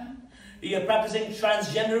lawlessness. You're practicing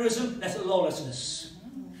transgenderism, that's lawlessness.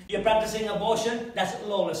 You're practicing abortion, that's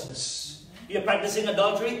lawlessness. You're practicing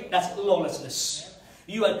adultery, that's lawlessness.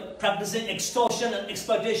 You are practicing extortion and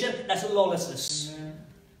exploitation, that's lawlessness.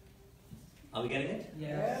 Are we getting it?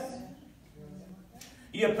 Yes.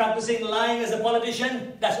 You're practicing lying as a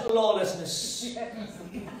politician, that's lawlessness.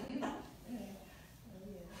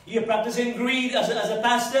 You're practicing greed as a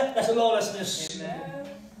pastor, that's lawlessness.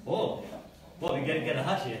 Oh, well, we're getting kind of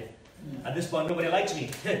hot here. At this point, nobody likes me.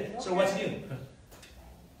 So what's new?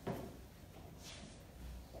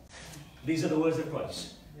 These are the words of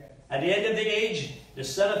Christ. At the end of the age, the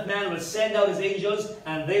Son of Man will send out his angels,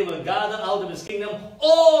 and they will gather out of his kingdom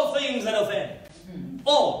all things that offend.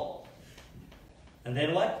 All. And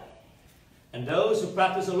then what? And those who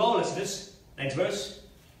practice lawlessness, next verse,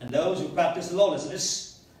 and those who practice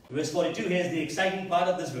lawlessness, verse 42, here's the exciting part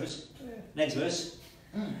of this verse. Next verse.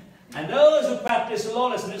 And those who practice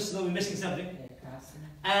lawlessness, no, we're missing something.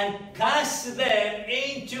 and cast them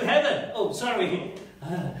into heaven. Oh, sorry.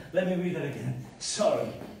 Let me read that again. Sorry.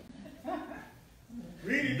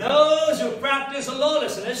 Those who practice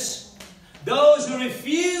lawlessness, those who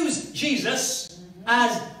refuse Jesus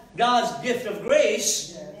as God's gift of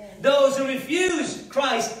grace, those who refuse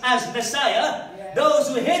Christ as Messiah, those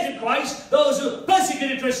who hated Christ, those who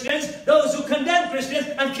persecuted Christians, those who condemned Christians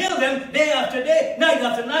and killed them day after day, night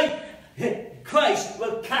after night, Christ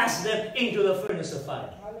will cast them into the furnace of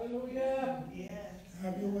fire. Hallelujah. Yes.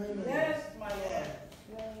 Have your way, Lord. Yes, my Lord.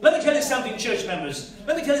 Let me tell you something, church members.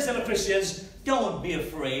 Let me tell you something, Christians. Don't be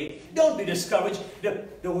afraid. Don't be discouraged.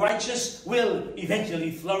 The righteous will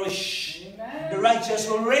eventually flourish. Amen. The righteous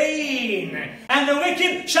will reign. And the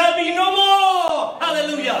wicked shall be no more.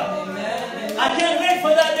 Hallelujah. Amen. I can't wait for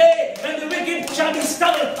that day when the wicked shall be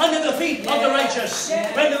stubbled under the feet of the righteous.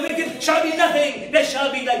 When the wicked shall be nothing, they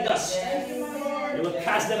shall be like dust. They will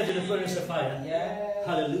cast them into the furnace of fire.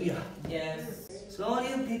 Hallelujah. Yes. So all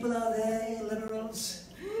you people out there, you liberals,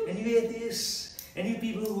 and you atheists, and you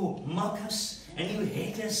people who mock us, and you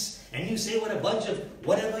hate us, and you say what a bunch of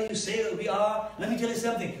whatever you say we are, let me tell you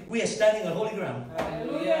something. We are standing on holy ground.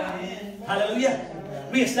 Hallelujah. Hallelujah.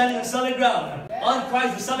 We are standing on solid ground. On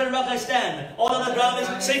Christ, the solid rock I stand. All other ground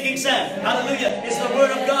is sinking sand. Hallelujah. It's the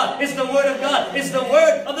word of God. It's the word of God. It's the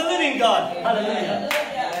word of the living God. Hallelujah.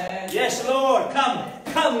 Yes, Lord. Come.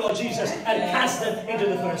 Come, Lord Jesus, and cast them into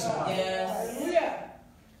the furnace of fire.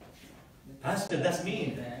 Pastor, that's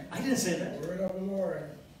mean. I didn't say that. Word of the Lord.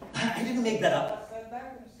 I didn't make that up.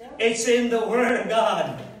 It's in the Word of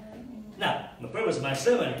God. Now, the purpose of my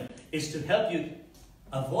sermon is to help you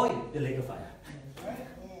avoid the lake of fire.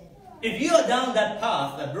 If you are down that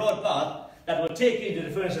path, that broad path, that will take you into the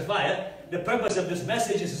furnace of fire, the purpose of this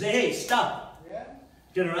message is to say, hey, stop.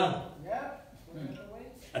 Turn around.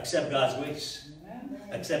 Accept God's grace.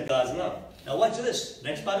 Accept God's love. Now watch this.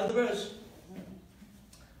 Next part of the verse.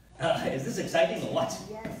 Is this exciting or what?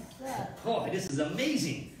 Yes, sir. Oh, this is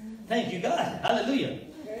amazing. Thank you, God. Hallelujah.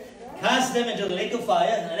 Cast them into the lake of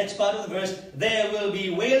fire. The next part of the verse. There will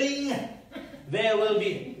be wailing. There will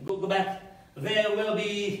be... Go back. There will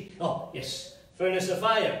be... Oh, yes. Furnace of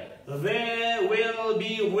fire. There will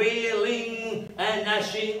be wailing and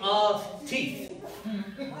gnashing of teeth.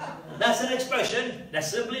 That's an expression that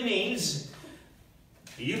simply means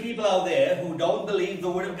you people out there who don't believe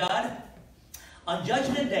the Word of God, on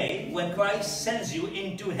Judgment Day, when Christ sends you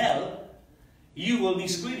into hell, you will be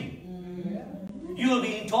screaming. You will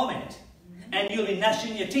be in torment. And you'll be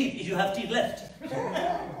gnashing your teeth if you have teeth left.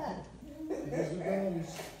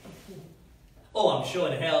 Oh, I'm sure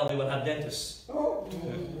in hell they will have dentists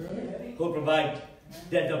who provide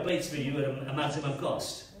dental plates for you at a maximum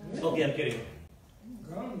cost. Okay, I'm kidding.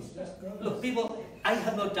 Look, people, I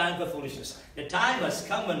have no time for foolishness. The time has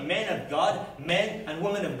come when men of God, men and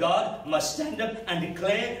women of God, must stand up and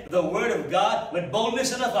declare the Word of God with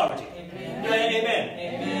boldness and authority. Amen. Amen.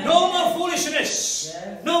 Amen. No more foolishness.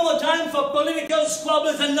 Yes. No more time for political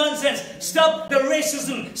squabbles and nonsense. Stop the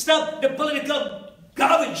racism. Stop the political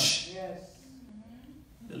garbage. Yes.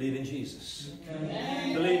 Believe in Jesus.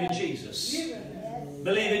 Amen. Believe in Jesus. Amen.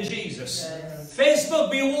 Believe in Jesus. Yes.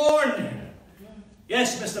 Facebook, be warned.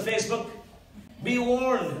 Yes, Mr. Facebook, be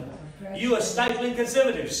warned. You are stifling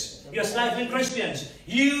conservatives. You are stifling Christians.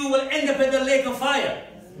 You will end up in the lake of fire.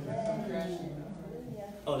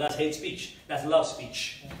 Oh, that's hate speech. That's love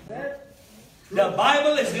speech. The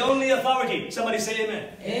Bible is the only authority. Somebody say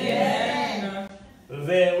amen. Amen.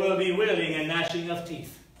 There will be wailing and gnashing of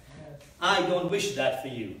teeth. I don't wish that for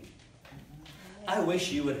you. I wish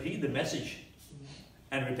you would heed the message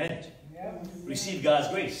and repent. Receive God's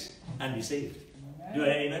grace and be saved. Do I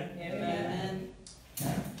amen? Amen.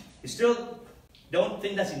 You still don't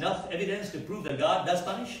think that's enough evidence to prove that God does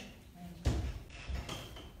punish?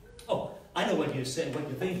 Oh, I know what you said, what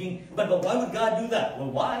you're thinking, but why would God do that? Well,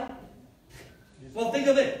 why? Well, think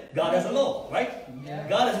of it. God has a law, right? Yeah.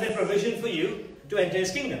 God has made provision for you to enter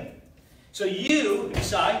His kingdom. So you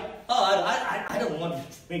decide, oh, I don't want to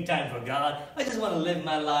make time for God. I just want to live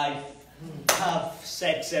my life, have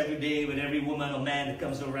sex every day with every woman or man that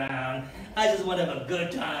comes around. I just want to have a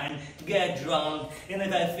good time, get drunk, and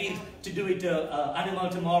if I feel to do it to an animal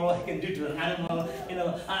tomorrow, I can do it to an animal. You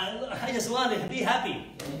know, I just want to be happy.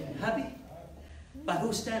 Happy? By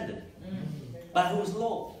whose standard? By whose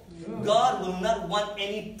law? God will not want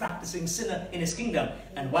any practicing sinner in His kingdom.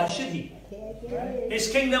 And why should He?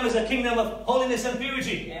 His kingdom is a kingdom of holiness and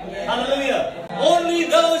purity. Hallelujah. Only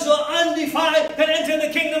those who are undefiled can enter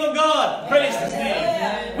the kingdom of God. Praise His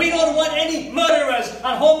name. We don't want any murderers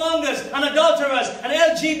and whoremongers and adulterers and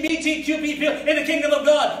LGBTQ people in the kingdom of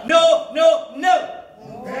God. No, no, no.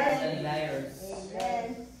 Liars.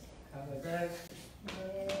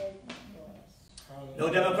 No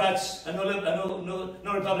Democrats and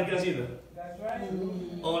no Republicans either. That's right.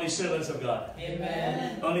 Only servants of God.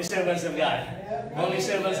 Amen. Only servants of God. Only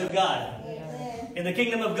servants of God. In the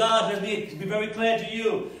kingdom of God, let me be very clear to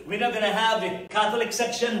you, we're not going to have the Catholic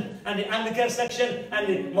section, and the Anglican section, and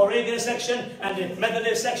the Moravian section, and the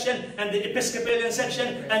Methodist section, and the Episcopalian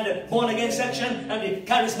section, and the born-again section, and the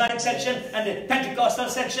Charismatic section, and the Pentecostal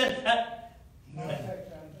section.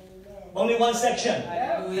 Only one section.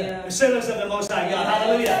 Hallelujah. The servants of the Most High God.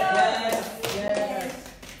 Hallelujah.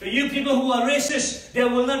 Yes. For you people who are racist, there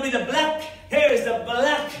will not be the black. Here is the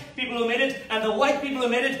black people who made it, and the white people who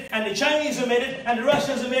made it, and the Chinese who made it, and the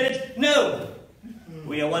Russians who made it. No.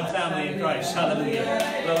 We are one family in Christ. Hallelujah.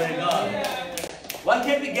 Glory to God. Why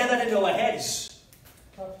can't we get that into our heads?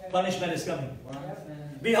 Punishment is coming.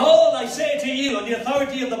 Behold, I say to you, on the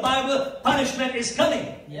authority of the Bible, punishment is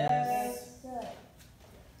coming. Yes.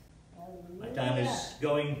 My time is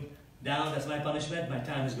going down. That's my punishment. My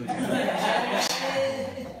time is going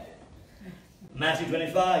down. Matthew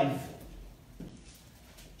 25.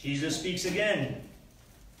 Jesus speaks again.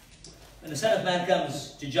 When the Son of Man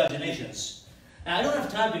comes to judge the nations. Now, I don't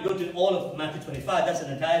have time to go to all of Matthew 25. That's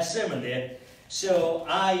an entire sermon there. So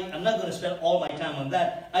I'm not going to spend all my time on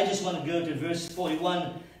that. I just want to go to verse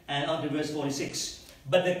 41 and on to verse 46.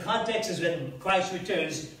 But the context is when Christ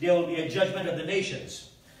returns, there will be a judgment of the nations.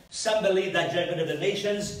 Some believe that judgment of the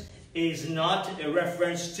nations is not a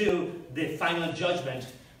reference to the final judgment,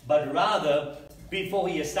 but rather, before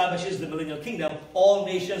he establishes the millennial kingdom, all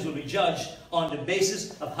nations will be judged on the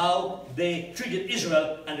basis of how they treated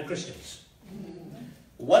Israel and the Christians.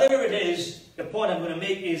 Whatever it is, the point I'm going to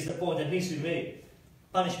make is the point that needs to be made.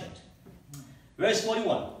 Punishment. Verse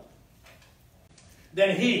 41.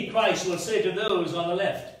 Then he, Christ, will say to those on the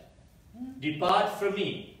left, depart from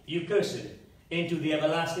me, you cursed, into the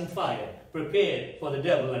everlasting fire, prepared for the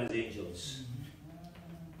devil and his angels.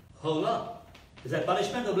 Hold on. Is that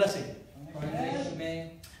punishment or blessing?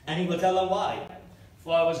 Amen. And he will tell them why.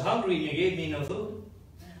 For I was hungry and you gave me no food.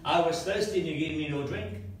 I was thirsty and you gave me no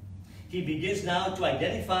drink. He begins now to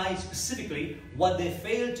identify specifically what they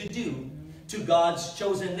failed to do to God's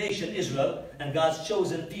chosen nation, Israel, and God's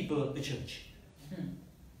chosen people, the church.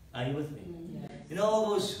 Are you with me? Yes. You know all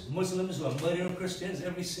those Muslims who are murdering Christians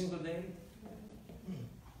every single day?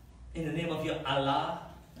 In the name of your Allah,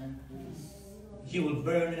 you will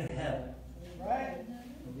burn in hell. Right.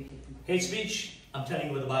 Hate speech, I'm telling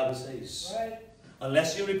you what the Bible says. Right.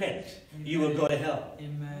 Unless you repent, you will go to hell.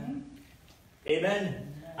 Amen.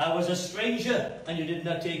 Amen. I was a stranger, and you did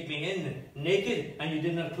not take me in. Naked, and you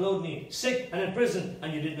did not clothe me. Sick and in prison,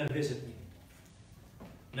 and you did not visit me.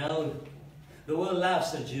 Now, the world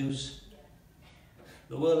laughs at Jews.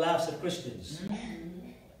 The world laughs at Christians.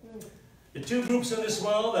 The two groups in this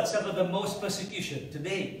world that suffer the most persecution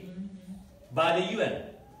today by the UN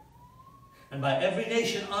and by every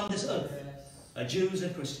nation on this earth are Jews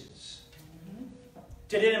and Christians.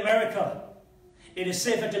 Today in America, it is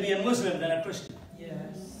safer to be a Muslim than a Christian.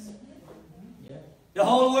 Yes. Yeah. The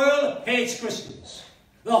whole world hates Christians.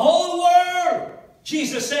 The whole world,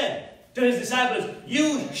 Jesus said to his disciples,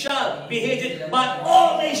 you shall be hated by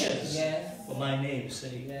all nations for my name's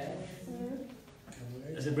sake. Yes.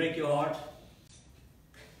 Does it break your heart?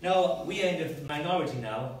 No, we are in the minority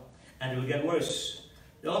now, and it will get worse.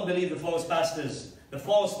 Don't believe the false pastors. The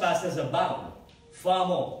false pastors abound far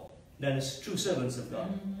more than the true servants of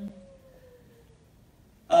God.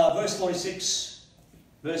 Verse 46.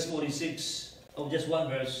 Verse 46. Oh, just one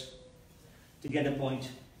verse to get the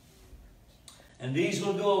point. And these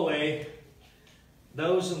will go away.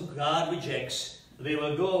 Those whom God rejects, they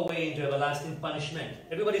will go away into everlasting punishment.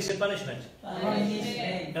 Everybody say punishment.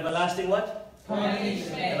 Punishment. Everlasting what?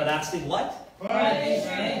 Punishment. Everlasting what?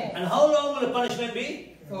 Punishment. And how long will the punishment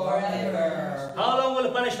be? Forever. How long will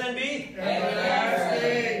the punishment be?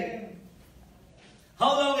 Everlasting.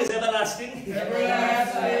 How long is everlasting?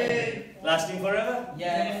 Everlasting. Lasting forever?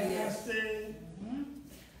 Yes. Everlasting.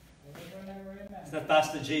 It's not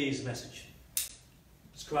Pastor J's message.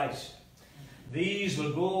 It's Christ. These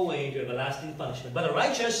will go away into everlasting punishment. But the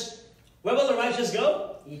righteous, where will the righteous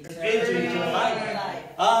go? Into eternal life.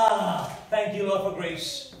 Ah, thank you, Lord, for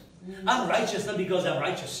grace. I'm righteous not because I'm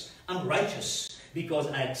righteous. I'm righteous because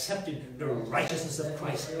I accepted the righteousness of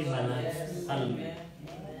Christ in my life. Hallelujah.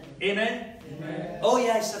 Amen? Amen. Oh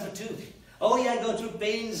yeah, I suffer too. Oh yeah, I go through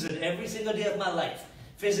pains every single day of my life.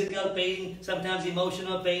 Physical pain, sometimes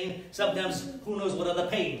emotional pain, sometimes who knows what other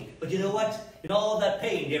pain. But you know what? In all that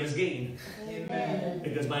pain, there is gain. Amen.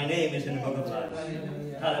 Because my name is in the book of life.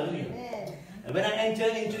 Hallelujah. Hallelujah. And when I enter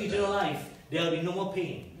into eternal life, there will be no more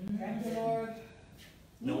pain. Thank you, Lord.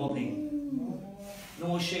 No more pain. No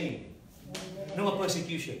more shame. No more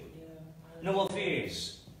persecution. No more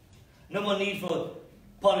fears. No more need for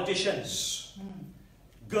politicians.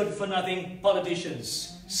 Good-for-nothing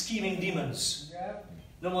politicians. Scheming demons.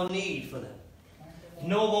 No more need for them.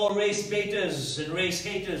 No more race baiters and race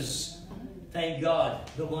haters. Thank God.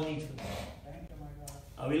 No more need for them.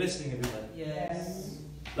 Are we listening, everybody? Yes.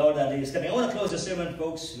 Lord, that day is coming. I want to close the sermon,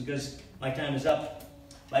 folks, because my time is up,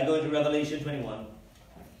 by going to Revelation 21.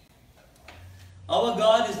 Our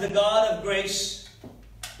God is the God of grace,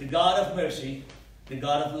 the God of mercy, the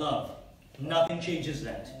God of love. Nothing changes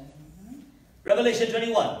that. Revelation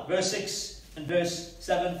 21, verse 6 and verse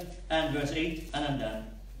 7 and verse 8, and I'm done.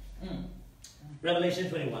 Revelation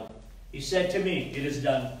 21. He said to me, it is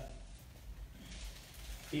done.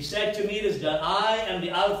 He said to me, it is done. I am the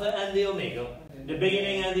Alpha and the Omega, the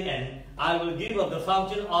beginning and the end. I will give of the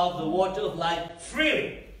fountain of the water of life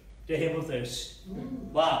freely to him who thirsts.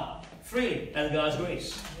 Wow. Freely, as God's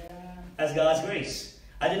grace. As God's grace.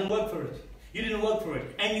 I didn't work for it. You didn't work for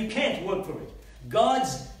it. And you can't work for it.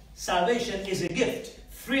 God's salvation is a gift.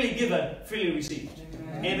 Freely given, freely received.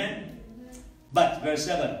 Amen. But, verse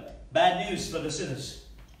 7. Bad news for the sinners.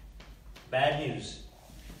 Bad news.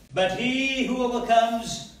 But he who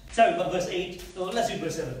overcomes, verse 8. Oh, let's do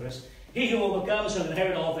verse 7 first. He who overcomes shall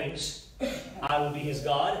inherit all things. I will be his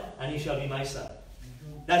God, and he shall be my son.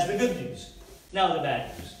 That's the good news. Now the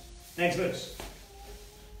bad news. Next verse.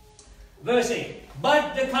 Verse 8.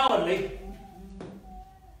 But the cowardly,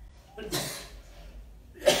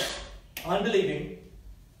 unbelieving,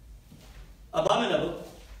 abominable,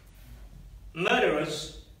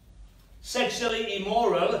 murderers, sexually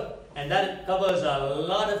immoral, and that covers a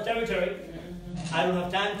lot of territory. I don't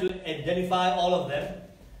have time to identify all of them.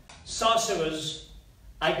 Sorcerers,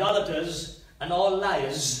 idolaters, and all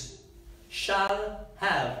liars shall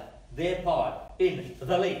have their part in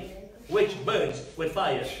the lake, which burns with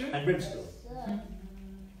fire and brimstone.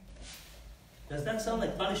 Does that sound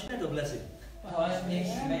like punishment or blessing?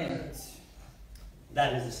 Punishment.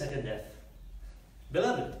 That is the second death.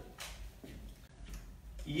 Beloved,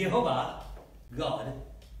 Jehovah, God,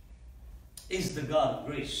 is the God of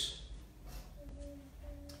grace.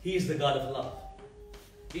 He is the God of love.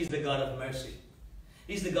 He's the God of mercy.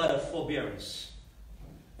 He's the God of forbearance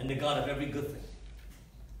and the God of every good thing.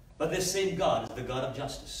 But this same God is the God of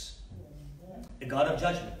justice, the God of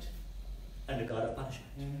judgment, and the God of punishment.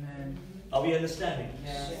 Amen. Are we understanding?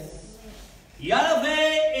 Yes.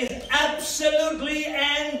 Yahweh is absolutely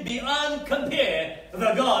and beyond compare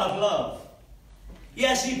the God of love.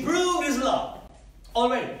 Yes, he proved his love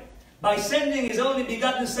already by sending his only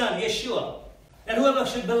begotten Son, Yeshua, that whoever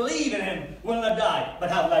should believe in him will not die, but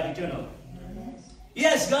have life eternal.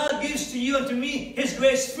 Yes, God gives to you and to me his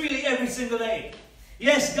grace freely every single day.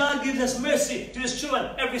 Yes, God gives us mercy to his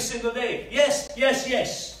children every single day. Yes, yes,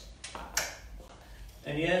 yes.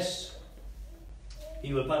 And yes,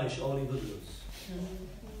 he will punish all evildoers.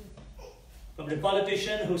 From the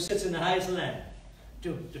politician who sits in the highest land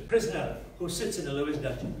to the prisoner who sits in the lowest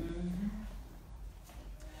dungeon.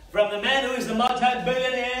 From the man who is the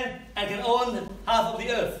multi-billionaire and can own half of the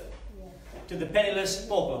earth, to the penniless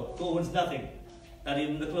pauper who owns nothing, not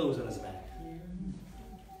even the clothes on his back.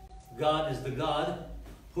 God is the God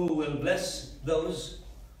who will bless those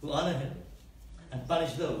who honor him and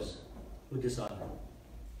punish those who dishonor him.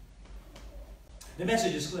 The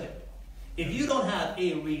message is clear. If you don't have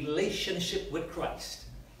a relationship with Christ,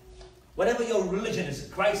 whatever your religion is,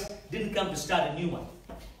 Christ didn't come to start a new one.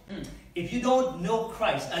 If you don't know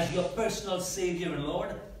Christ as your personal Savior and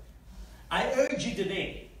Lord, I urge you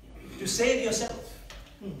today to save yourself.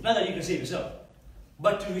 Not that you can save yourself,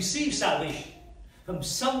 but to receive salvation from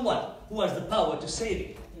someone who has the power to save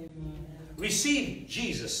you. Receive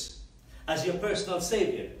Jesus as your personal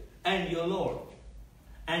Savior and your Lord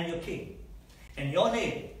and your King. And your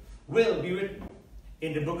name will be written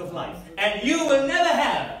in the book of life. And you will never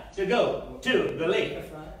have to go to the lake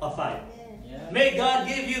of fire. May God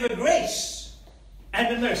give you the grace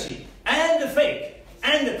and the mercy and the faith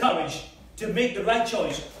and the courage to make the right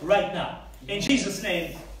choice right now. In Jesus'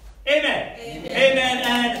 name, amen. Amen.